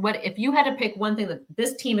be a strength. What if you had to pick one thing that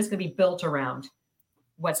this team is going to be built around?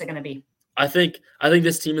 What's it going to be? I think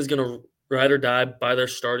this team is going to ride or die by their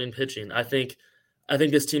starting pitching. I think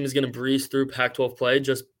this team is going to breeze through Pac-12 play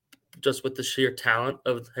just with the sheer talent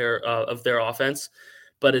of their offense.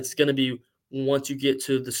 But it's going to be once you get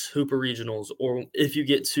to the super regionals, or if you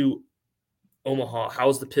get to Omaha,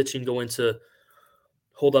 how's the pitching going to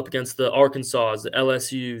hold up against the Arkansas, the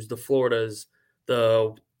LSUs, the Floridas,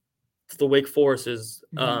 the Wake Forests?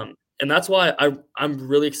 And that's why I'm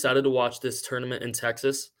really excited to watch this tournament in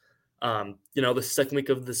Texas. The second week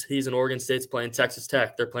of the season, Oregon State's playing Texas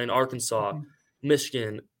Tech. They're playing Arkansas,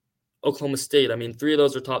 Michigan, Oklahoma State. I mean, 3 of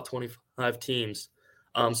those are top 25 teams.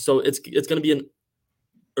 So it's going to be an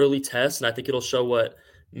early test, and I think it'll show what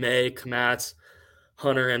May, Kamatz,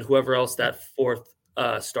 Hunter, and whoever else that fourth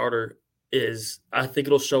starter is. I think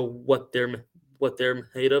it'll show what they're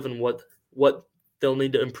made of and what they'll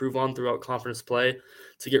need to improve on throughout conference play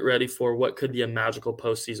to get ready for what could be a magical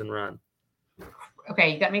postseason run.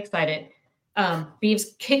 Okay, you got me excited.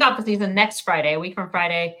 Beavs kick off the season next Friday, a week from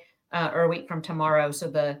Friday, or a week from tomorrow. So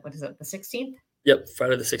the 16th? Yep,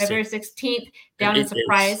 Friday the 16th. February 16th, down in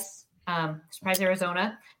Surprise,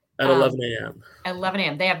 Arizona. At 11 a.m. At 11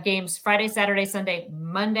 a.m. They have games Friday, Saturday, Sunday,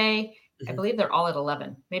 Monday. I believe they're all at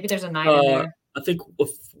 11. Maybe there's a 9 in there. I think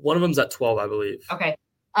one of them's at 12, I believe. Okay.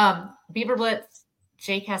 Beaver Blitz,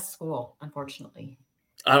 Jake has school, unfortunately.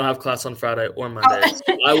 I don't have class on Friday or Monday.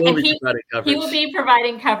 So I will be providing coverage. He will be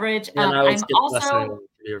providing coverage. And I will skip also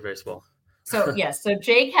Beaver baseball. So yes, so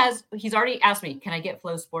Jake he's already asked me, can I get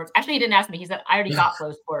Flow Sports? Actually, he didn't ask me. He said, I already got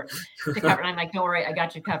Flow Sports to cover. And I'm like, don't worry, I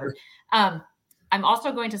got you covered. I'm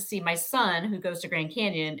also going to see my son, who goes to Grand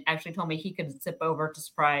Canyon, actually told me he could zip over to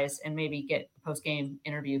Surprise and maybe get a post-game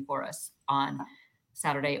interview for us on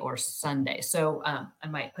Saturday or Sunday. So I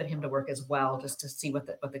might put him to work as well, just to see what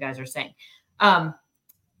the guys are saying.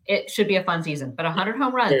 It should be a fun season, but 100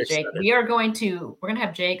 home runs, Jake. We're going to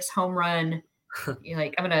have Jake's home run.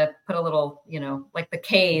 Like, I'm going to put a little, like the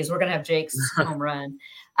K's, we're going to have Jake's home run.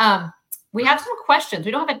 We have some questions.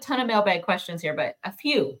 We don't have a ton of mailbag questions here, but a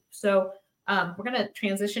few. So we're going to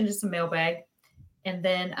transition to some mailbag, and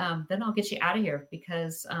then I'll get you out of here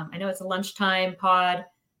because I know it's a lunchtime pod.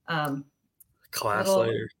 Class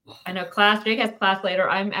later. I know Jake has class later.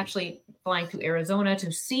 I'm actually flying to Arizona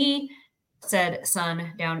to see said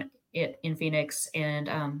son down in Phoenix and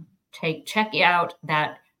check out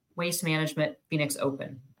that Waste Management Phoenix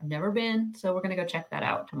Open. I've never been, so we're going to go check that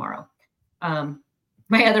out tomorrow.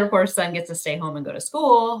 My other poor son gets to stay home and go to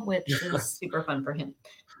school, which is super fun for him.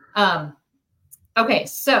 Okay,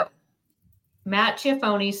 so Matt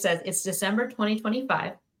Chiafoni says it's December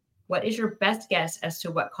 2025. What is your best guess as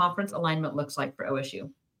to what conference alignment looks like for OSU?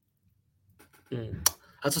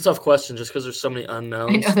 That's a tough question just because there's so many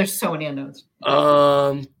unknowns. I know there's so many unknowns.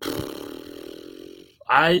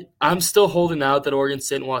 I'm still holding out that Oregon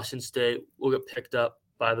State and Washington State will get picked up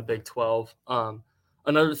by the Big 12.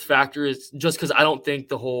 Another factor is just because I don't think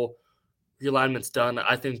the whole realignment's done.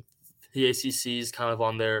 I think the ACC is kind of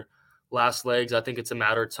on their last legs. I think it's a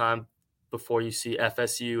matter of time before you see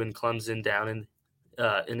FSU and Clemson down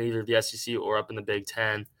in either the SEC or up in the Big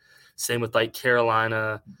 10. Same with like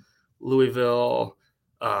Carolina, Louisville,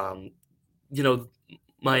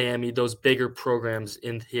 Miami, those bigger programs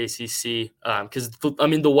in the ACC. Because,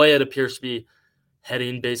 the way it appears to be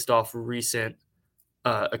heading based off recent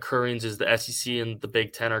occurrings is the SEC and the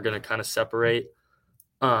Big 10 are going to kind of separate.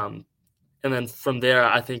 And then from there,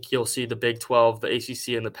 I think you'll see the Big 12, the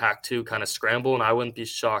ACC, and the Pac-2 kind of scramble. And I wouldn't be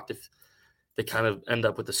shocked if they kind of end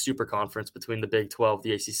up with a super conference between the Big 12,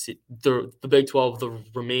 the ACC, the Big 12, the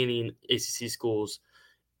remaining ACC schools,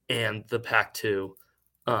 and the Pac-2.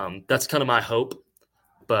 That's kind of my hope,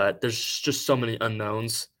 but there's just so many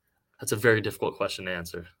unknowns. That's a very difficult question to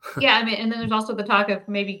answer. Yeah, and then there's also the talk of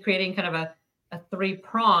maybe creating kind of a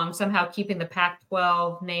three-prong, somehow keeping the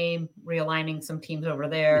Pac-12 name, realigning some teams over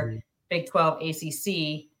there, Big 12,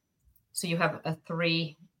 ACC. So you have a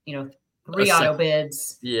three auto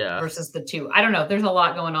bids versus the two. I don't know. There's a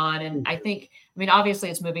lot going on. And I think, obviously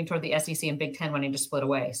it's moving toward the SEC and Big 10 wanting to split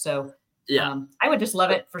away. So I would just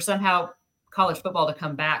love it for somehow college football to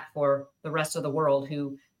come back for the rest of the world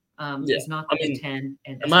who is not the Big 10.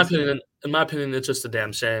 And in my opinion, it's just a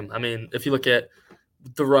damn shame. If you look at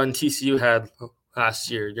the run TCU had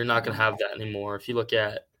last year, you're not going to have that anymore. If you look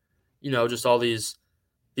at, just all these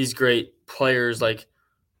great players like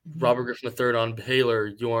Robert Griffin III on Baylor,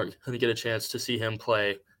 you aren't going to get a chance to see him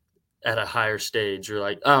play at a higher stage. Or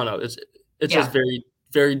I don't know. It's just very,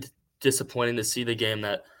 very disappointing to see the game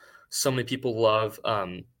that so many people love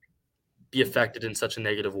be affected in such a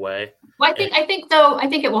negative way. Well, I think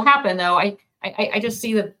it will happen though. I just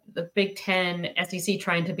see the Big 10 SEC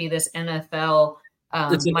trying to be this NFL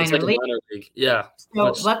minor league. Yeah.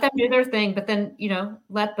 So let them do their thing, but then,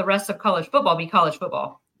 let the rest of college football be college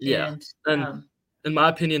football. Yeah. And in my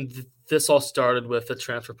opinion, this all started with the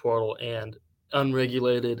transfer portal and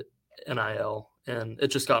unregulated NIL, and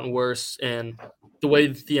it's just gotten worse. And the way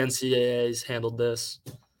the NCAA's handled this,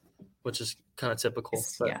 which is kind of typical.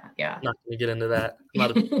 But not going to get into that.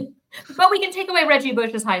 But we can take away Reggie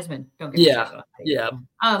Bush's Heisman. Don't get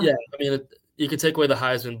you can take away the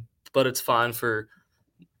Heisman, but it's fine for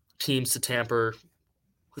teams to tamper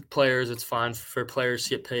with players. It's fine for players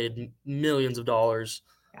to get paid millions of dollars.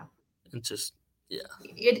 Yeah. And just,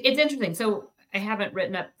 it's interesting. So I haven't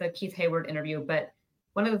written up the Keith Hayward interview, but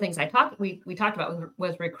one of the things we talked about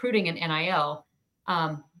was recruiting and NIL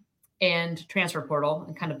and transfer portal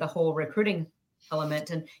and kind of the whole recruiting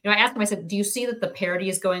element. And, I asked him, I said, do you see that the parity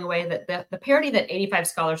is going away, that the parity that 85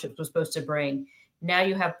 scholarships was supposed to bring? Now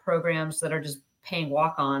you have programs that are just paying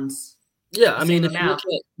walk-ons. Yeah, if you look at,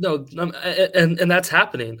 and that's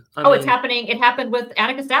happening. It's happening. It happened with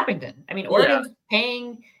Atticus Stappington. Oregon's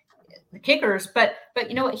paying the kickers, but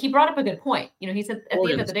you know what? He brought up a good point. He said at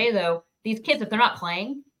the end of the day, though, these kids, if they're not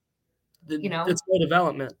playing, it's no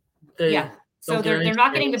development. So they're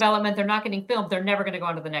not getting development. They're not getting filmed. They're never going to go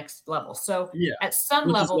on to the next level. So at some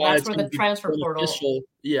level, that's where the transfer portal.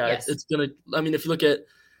 It's going to. If you look at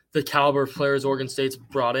the caliber of players Oregon State's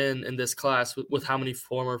brought in this class with how many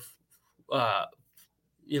former,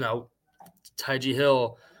 Tyge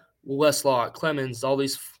Hill, Westlock, Clemens, all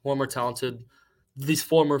these former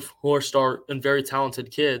 4-star and very talented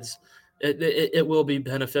kids, it will be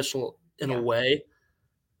beneficial in a way.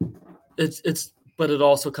 But it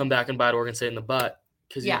also come back and bite Oregon State in the butt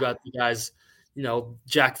because you've got the guys,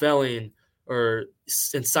 Jack Velling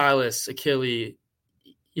and Silas, Achille.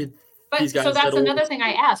 But so that's another thing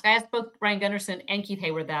I asked. I asked both Ryan Gunderson and Keith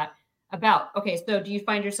Hayward that about, okay, so do you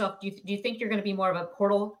find yourself, do you think you're going to be more of a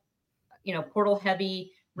portal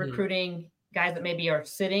heavy recruiting guys that maybe are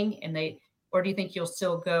sitting or do you think you'll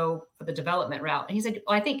still go for the development route? And he said,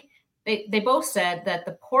 well, I think they both said that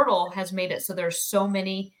the portal has made it so there's so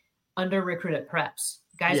many under recruited preps,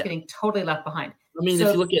 guys getting totally left behind. I mean, if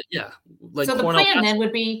you look at, so the plan then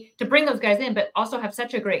would be to bring those guys in, but also have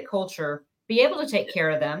such a great culture, be able to take care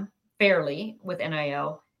of them fairly with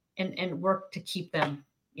NIL and work to keep them,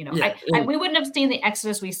 we wouldn't have seen the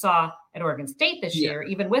exodus we saw at Oregon State this year,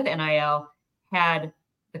 even with NIL, had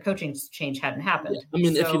the coaching change hadn't happened. I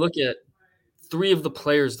mean, if you look at 3 of the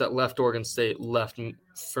players that left Oregon State left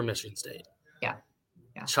for Michigan State. Yeah.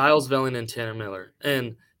 Childs, Velling, and Tanner Miller.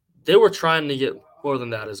 And they were trying to get more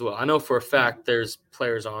than that as well. I know for a fact there's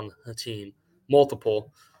players on the team,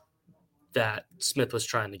 multiple, that Smith was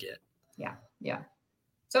trying to get. Yeah.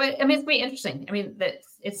 So, it's going to be interesting. I mean,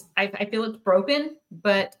 I feel it's broken,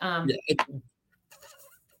 but I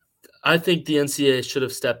think the NCAA should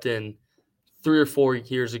have stepped in 3 or 4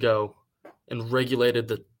 years ago and regulated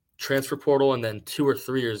the transfer portal, and then 2 or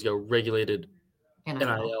 3 years ago regulated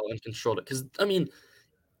NIL and controlled it. Because I mean,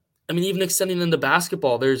 even extending into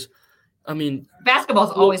basketball,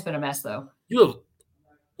 basketball's always been a mess, though. You have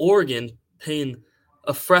Oregon paying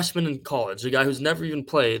a freshman in college, a guy who's never even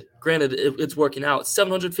played. Granted, it's working out.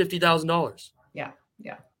 $750,000. Yeah.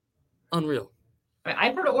 Unreal.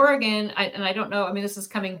 I've heard of Oregon, and I don't know. I mean, this is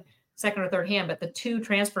coming second or third hand, but the 2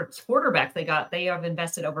 transfer quarterbacks they have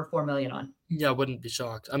invested over $4 million on. Yeah, I wouldn't be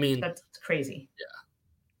shocked. I mean, that's crazy.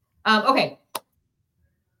 Yeah. Okay.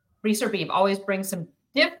 Reese or Beeb always brings some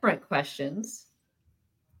different questions.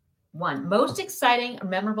 1, most exciting or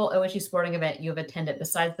memorable OSU sporting event you have attended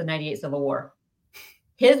besides the 98 Civil War?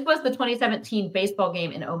 His was the 2017 baseball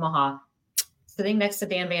game in Omaha, sitting next to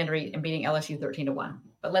Dan Vandry and beating LSU 13-1.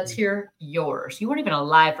 But let's hear yours. You weren't even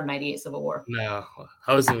alive for 98 Civil War. No,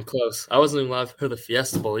 I wasn't even close. I wasn't even alive for the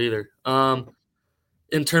Fiesta Bowl either. In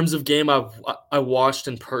terms of game I watched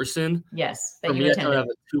in person. Yes, for me, I have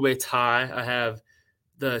a 2-way tie. I have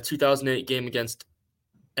the 2008 game against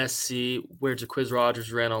SC where Jaquiz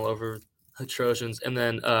Rogers ran all over the Trojans, and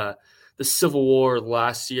then the Civil War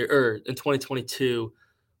last year or in 2022.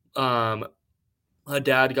 My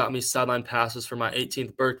dad got me sideline passes for my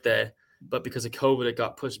 18th birthday, but because of COVID, it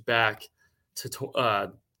got pushed back to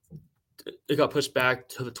the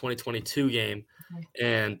 2022 game.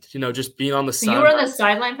 And just being on the sideline. You were on the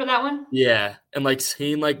sideline for that one? Yeah, and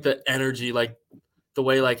seeing the energy, the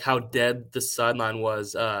way how dead the sideline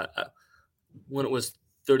was when it was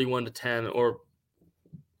 31-10 or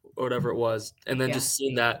whatever it was, and then just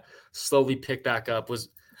seeing that slowly pick back up was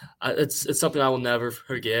it's something I will never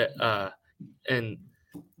forget. And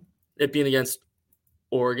it being against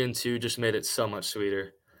Oregon too just made it so much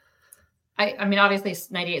sweeter. I mean, obviously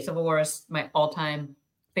 98 Civil War is my all-time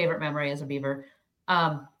favorite memory as a Beaver.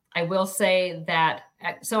 I will say that,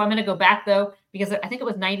 so I'm going to go back though, because I think it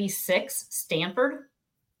was 96 Stanford.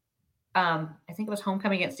 I think it was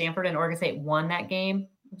homecoming at Stanford, and Oregon State won that game.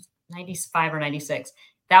 It was 95 or 96.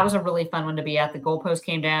 That was a really fun one to be at. The goalpost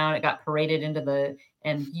came down. It got paraded into the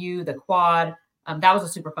MU, the quad. That was a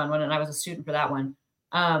super fun one, and I was a student for that one.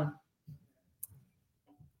 I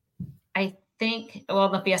think,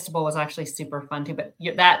 the Fiesta Bowl was actually super fun too, but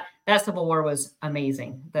that Civil War was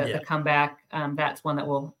amazing. The comeback, that's one that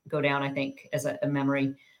will go down, I think, as a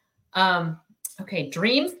memory. Okay,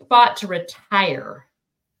 dream spot to retire.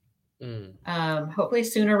 Hopefully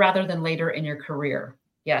sooner rather than later in your career.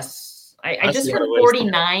 Yes. I just turned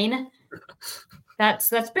 49. That's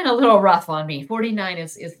been a little rough on me. 49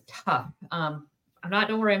 is tough.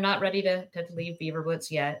 Don't worry, I'm not ready to leave Beaver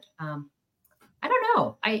Blitz yet. I don't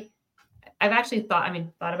know. I've actually I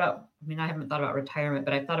haven't thought about retirement,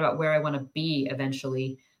 but I've thought about where I want to be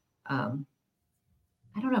eventually. I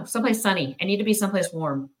don't know, someplace sunny. I need to be someplace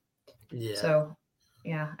warm. Yeah. So,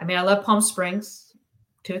 yeah. I mean, I love Palm Springs.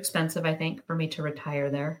 Too expensive, I think, for me to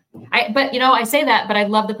retire there. But I say that, but I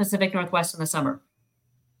love the Pacific Northwest in the summer.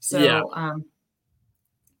 So,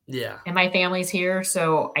 and my family's here,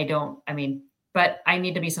 so but I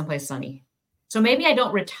need to be someplace sunny. So maybe I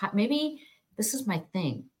don't retire. Maybe this is my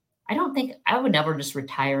thing. I don't think I would never just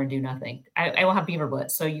retire and do nothing. I will have Beaver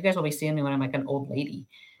Blitz, so you guys will be seeing me when I'm an old lady.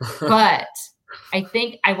 But I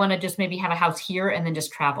think I want to just maybe have a house here and then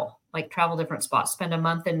just travel different spots, spend a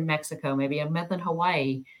month in Mexico, maybe a month in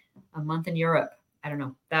Hawaii, a month in Europe. I don't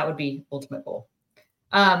know. That would be ultimate goal.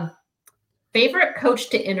 Favorite coach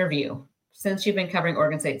to interview since you've been covering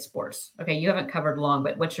Oregon State sports? Okay, you haven't covered long,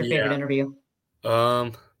 but what's your favorite interview?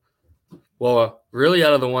 Well, really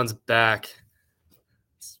out of the ones back,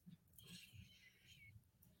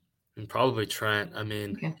 and probably Trent. I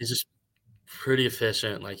mean, he's just pretty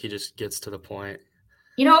efficient. Like, he just gets to the point.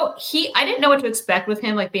 You know, I didn't know what to expect with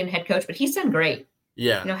him, like being head coach, but he's done great.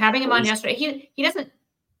 Yeah. You know, having him on yesterday, he doesn't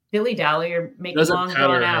dilly-dally or make long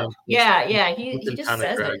drawn out. Yeah. He just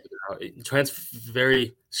says it. Trent's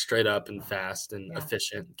very straight up and fast and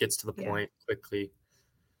efficient, gets to the point quickly.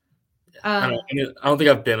 I don't think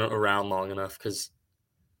I've been around long enough because,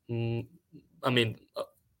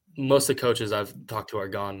 most of the coaches I've talked to are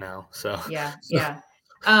gone now. So yeah.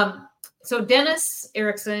 So Dennis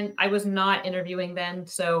Erickson, I was not interviewing then,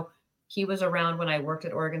 so he was around when I worked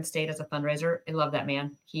at Oregon State as a fundraiser. I love that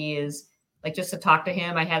man. He is like, just to talk to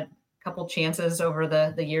him, I had a couple chances over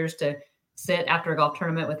the years to sit after a golf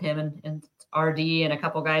tournament with him and RD and a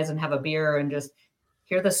couple guys and have a beer and just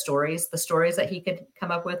hear the stories. The stories that he could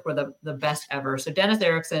come up with were the best ever. So Dennis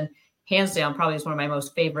Erickson, hands down, probably is one of my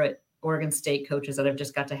most favorite Oregon State coaches that I've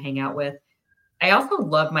just got to hang out with. I also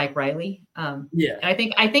love Mike Riley. And I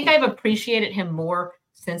think I've appreciated him more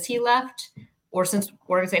since he left, or since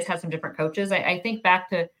Oregon State's had some different coaches. I think back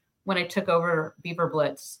to when I took over Beaver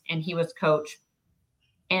Blitz and he was coach.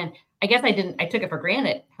 And I guess I took it for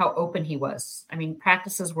granted how open he was. I mean,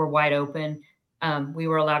 practices were wide open. We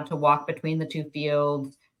were allowed to walk between the two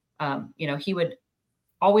fields. He would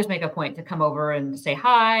always make a point to come over and say,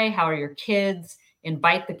 hi, how are your kids?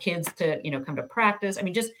 Invite the kids to, come to practice. I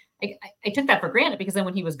mean, I took that for granted because then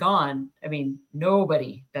when he was gone, I mean,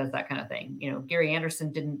 nobody does that kind of thing. Gary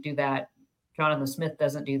Anderson didn't do that. Jonathan Smith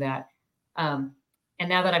doesn't do that. And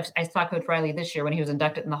now that I saw Coach Riley this year when he was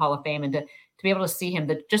inducted in the Hall of Fame, and to be able to see him,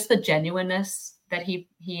 just the genuineness that he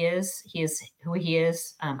is who he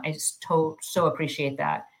is. I just so appreciate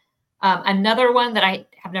that. Another one that I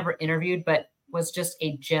have never interviewed, but was just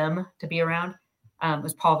a gem to be around,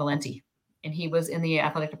 was Paul Valenti. And he was in the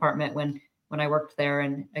athletic department when I worked there.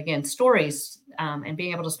 And again, stories, and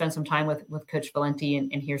being able to spend some time with Coach Valenti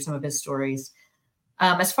and hear some of his stories.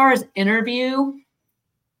 As far as interview,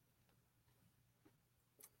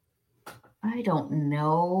 I don't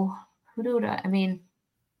know.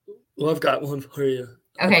 Well, I've got one for you.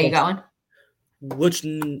 Okay, you got one? Which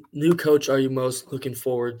new coach are you most looking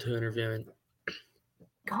forward to interviewing?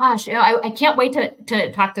 Gosh, I can't wait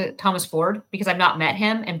to talk to Thomas Ford because I've not met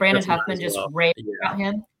him, and Brandon Huffman just raved about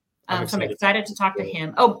him. So I'm excited to talk to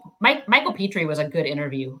him. Oh, Michael Petrie was a good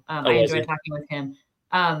interview. I enjoyed talking with him.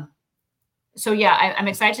 So yeah, I'm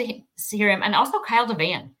excited to hear him, and also Kyle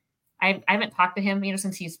DeVan. I haven't talked to him,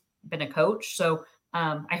 since he's been a coach. So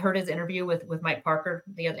I heard his interview with Mike Parker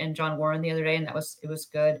and John Warren the other day, and it was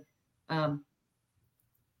good.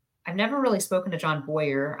 I've never really spoken to John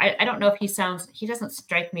Boyer. I don't know if he doesn't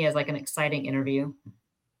strike me as like an exciting interview.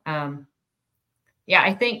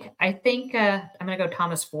 I think I'm going to go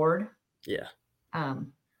Thomas Ford. Yeah. I've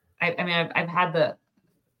had the,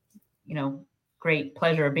 great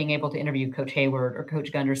pleasure of being able to interview Coach Hayward or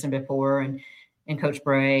Coach Gunderson before and Coach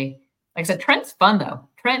Bray. Like I said, Trent's fun though.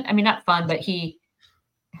 Trent, not fun, but I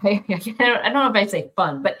don't know if I say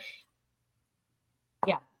fun, but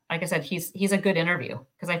yeah, like I said, he's a good interview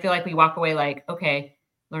because I feel like we walk away like, okay,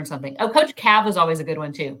 learn something. Oh, Coach Cav was always a good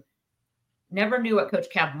one too. Never knew what Coach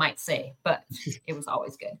Cav might say, but it was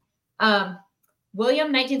always good. William,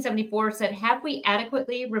 1974, said, have we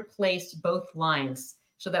adequately replaced both lines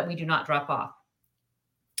so that we do not drop off?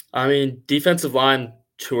 I mean, defensive line,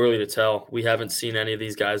 too early to tell. We haven't seen any of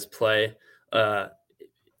these guys play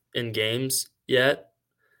in games yet,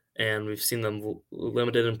 and we've seen them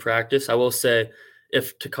limited in practice. I will say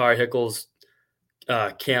if Takari Hickles'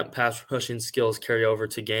 camp pass rushing skills carry over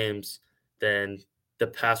to games, then the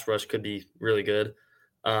pass rush could be really good.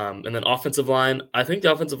 And then offensive line, I think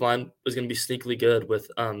the offensive line is going to be sneakily good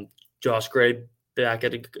with Josh Gray back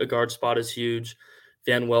at a guard spot is huge.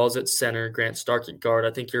 Van Wells at center, Grant Stark at guard. I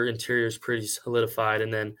think your interior is pretty solidified.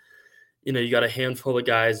 And then, you got a handful of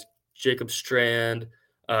guys, Jacob Strand,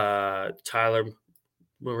 Tyler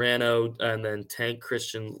Morano, and then Tank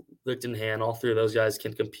Christian Lichtenhan. All three of those guys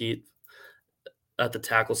can compete at the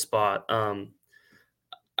tackle spot.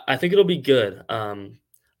 I think it'll be good.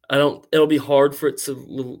 It'll be hard for it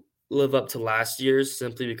to live up to last year's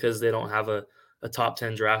simply because they don't have a top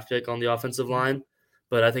 10 draft pick on the offensive line.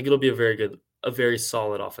 But I think it'll be a very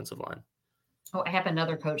solid offensive line. Oh, I have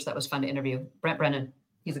another coach that was fun to interview, Brent Brennan.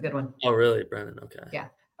 He's a good one. Oh, really? Brennan. Okay. Yeah.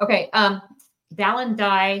 Okay. Dallin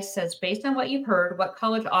Dye says, based on what you've heard, what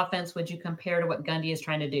college offense would you compare to what Gundy is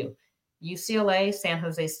trying to do? UCLA, San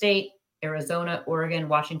Jose State, Arizona, Oregon,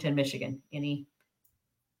 Washington, Michigan. Any?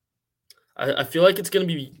 I feel like it's going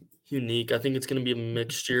to be unique. I think it's going to be a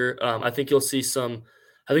mixture. I think you'll see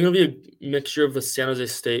I think it'll be a mixture of the San Jose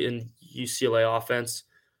State and UCLA offense,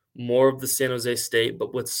 more of the San Jose State,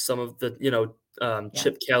 but with some of the,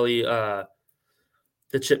 Chip Kelly, the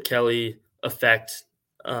Chip Kelly effect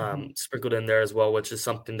sprinkled in there as well, which is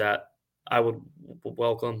something that I would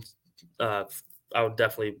welcome. I would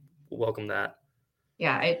definitely welcome that.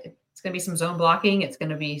 Yeah, it's going to be some zone blocking. It's going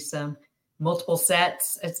to be some multiple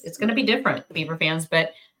sets. It's going to be different, Beaver fans.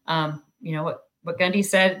 But what Gundy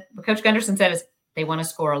said, what Coach Gunderson said is they want to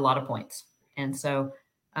score a lot of points, and so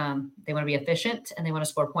they want to be efficient and they want to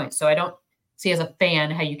score points. So I don't see as a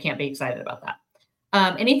fan how you can't be excited about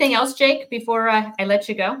that. Anything else, Jake, before I let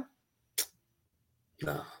you go?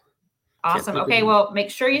 No. Awesome. Okay, well, make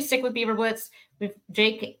sure you stick with Beaver Blitz.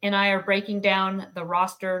 Jake and I are breaking down the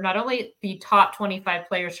roster, not only the top 25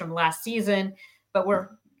 players from last season, but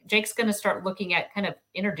Jake's going to start looking at kind of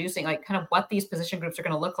introducing kind of what these position groups are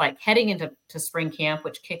going to look like heading into spring camp,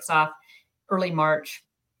 which kicks off early March.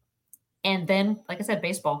 And then, like I said,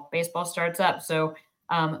 baseball starts up. So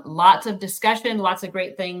lots of discussion, lots of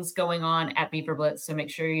great things going on at Beaver Blitz. So make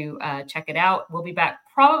sure you check it out. We'll be back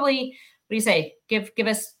probably. What do you say? Give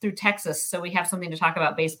us through Texas so we have something to talk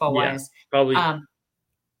about baseball wise. Probably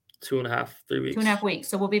 2.5, 3 weeks. 2.5 weeks.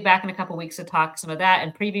 So we'll be back in a couple weeks to talk some of that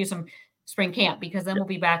and preview some spring camp, because then we'll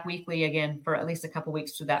be back weekly again for at least a couple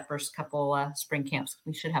weeks through that first couple spring camps.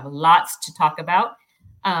 We should have lots to talk about.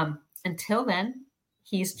 Until then,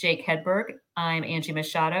 he's Jake Hedberg. I'm Angie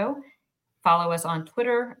Machado. Follow us on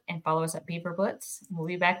Twitter and follow us at Beaver Blitz. We'll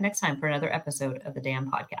be back next time for another episode of the Damn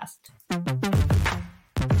Podcast.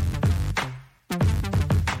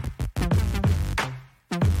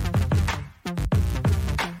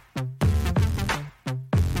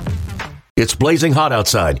 It's blazing hot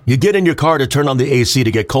outside. You get in your car to turn on the AC to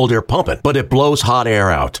get cold air pumping, but it blows hot air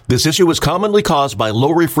out. This issue is commonly caused by low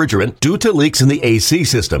refrigerant due to leaks in the AC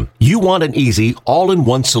system. You want an easy,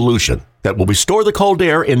 all-in-one solution that will restore the cold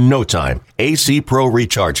air in no time. AC Pro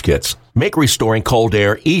Recharge Kits make restoring cold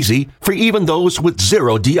air easy for even those with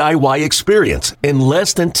zero DIY experience in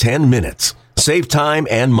less than 10 minutes. Save time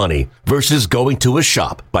and money versus going to a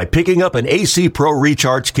shop by picking up an AC Pro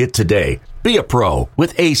Recharge Kit today. Be a pro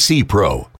with AC Pro.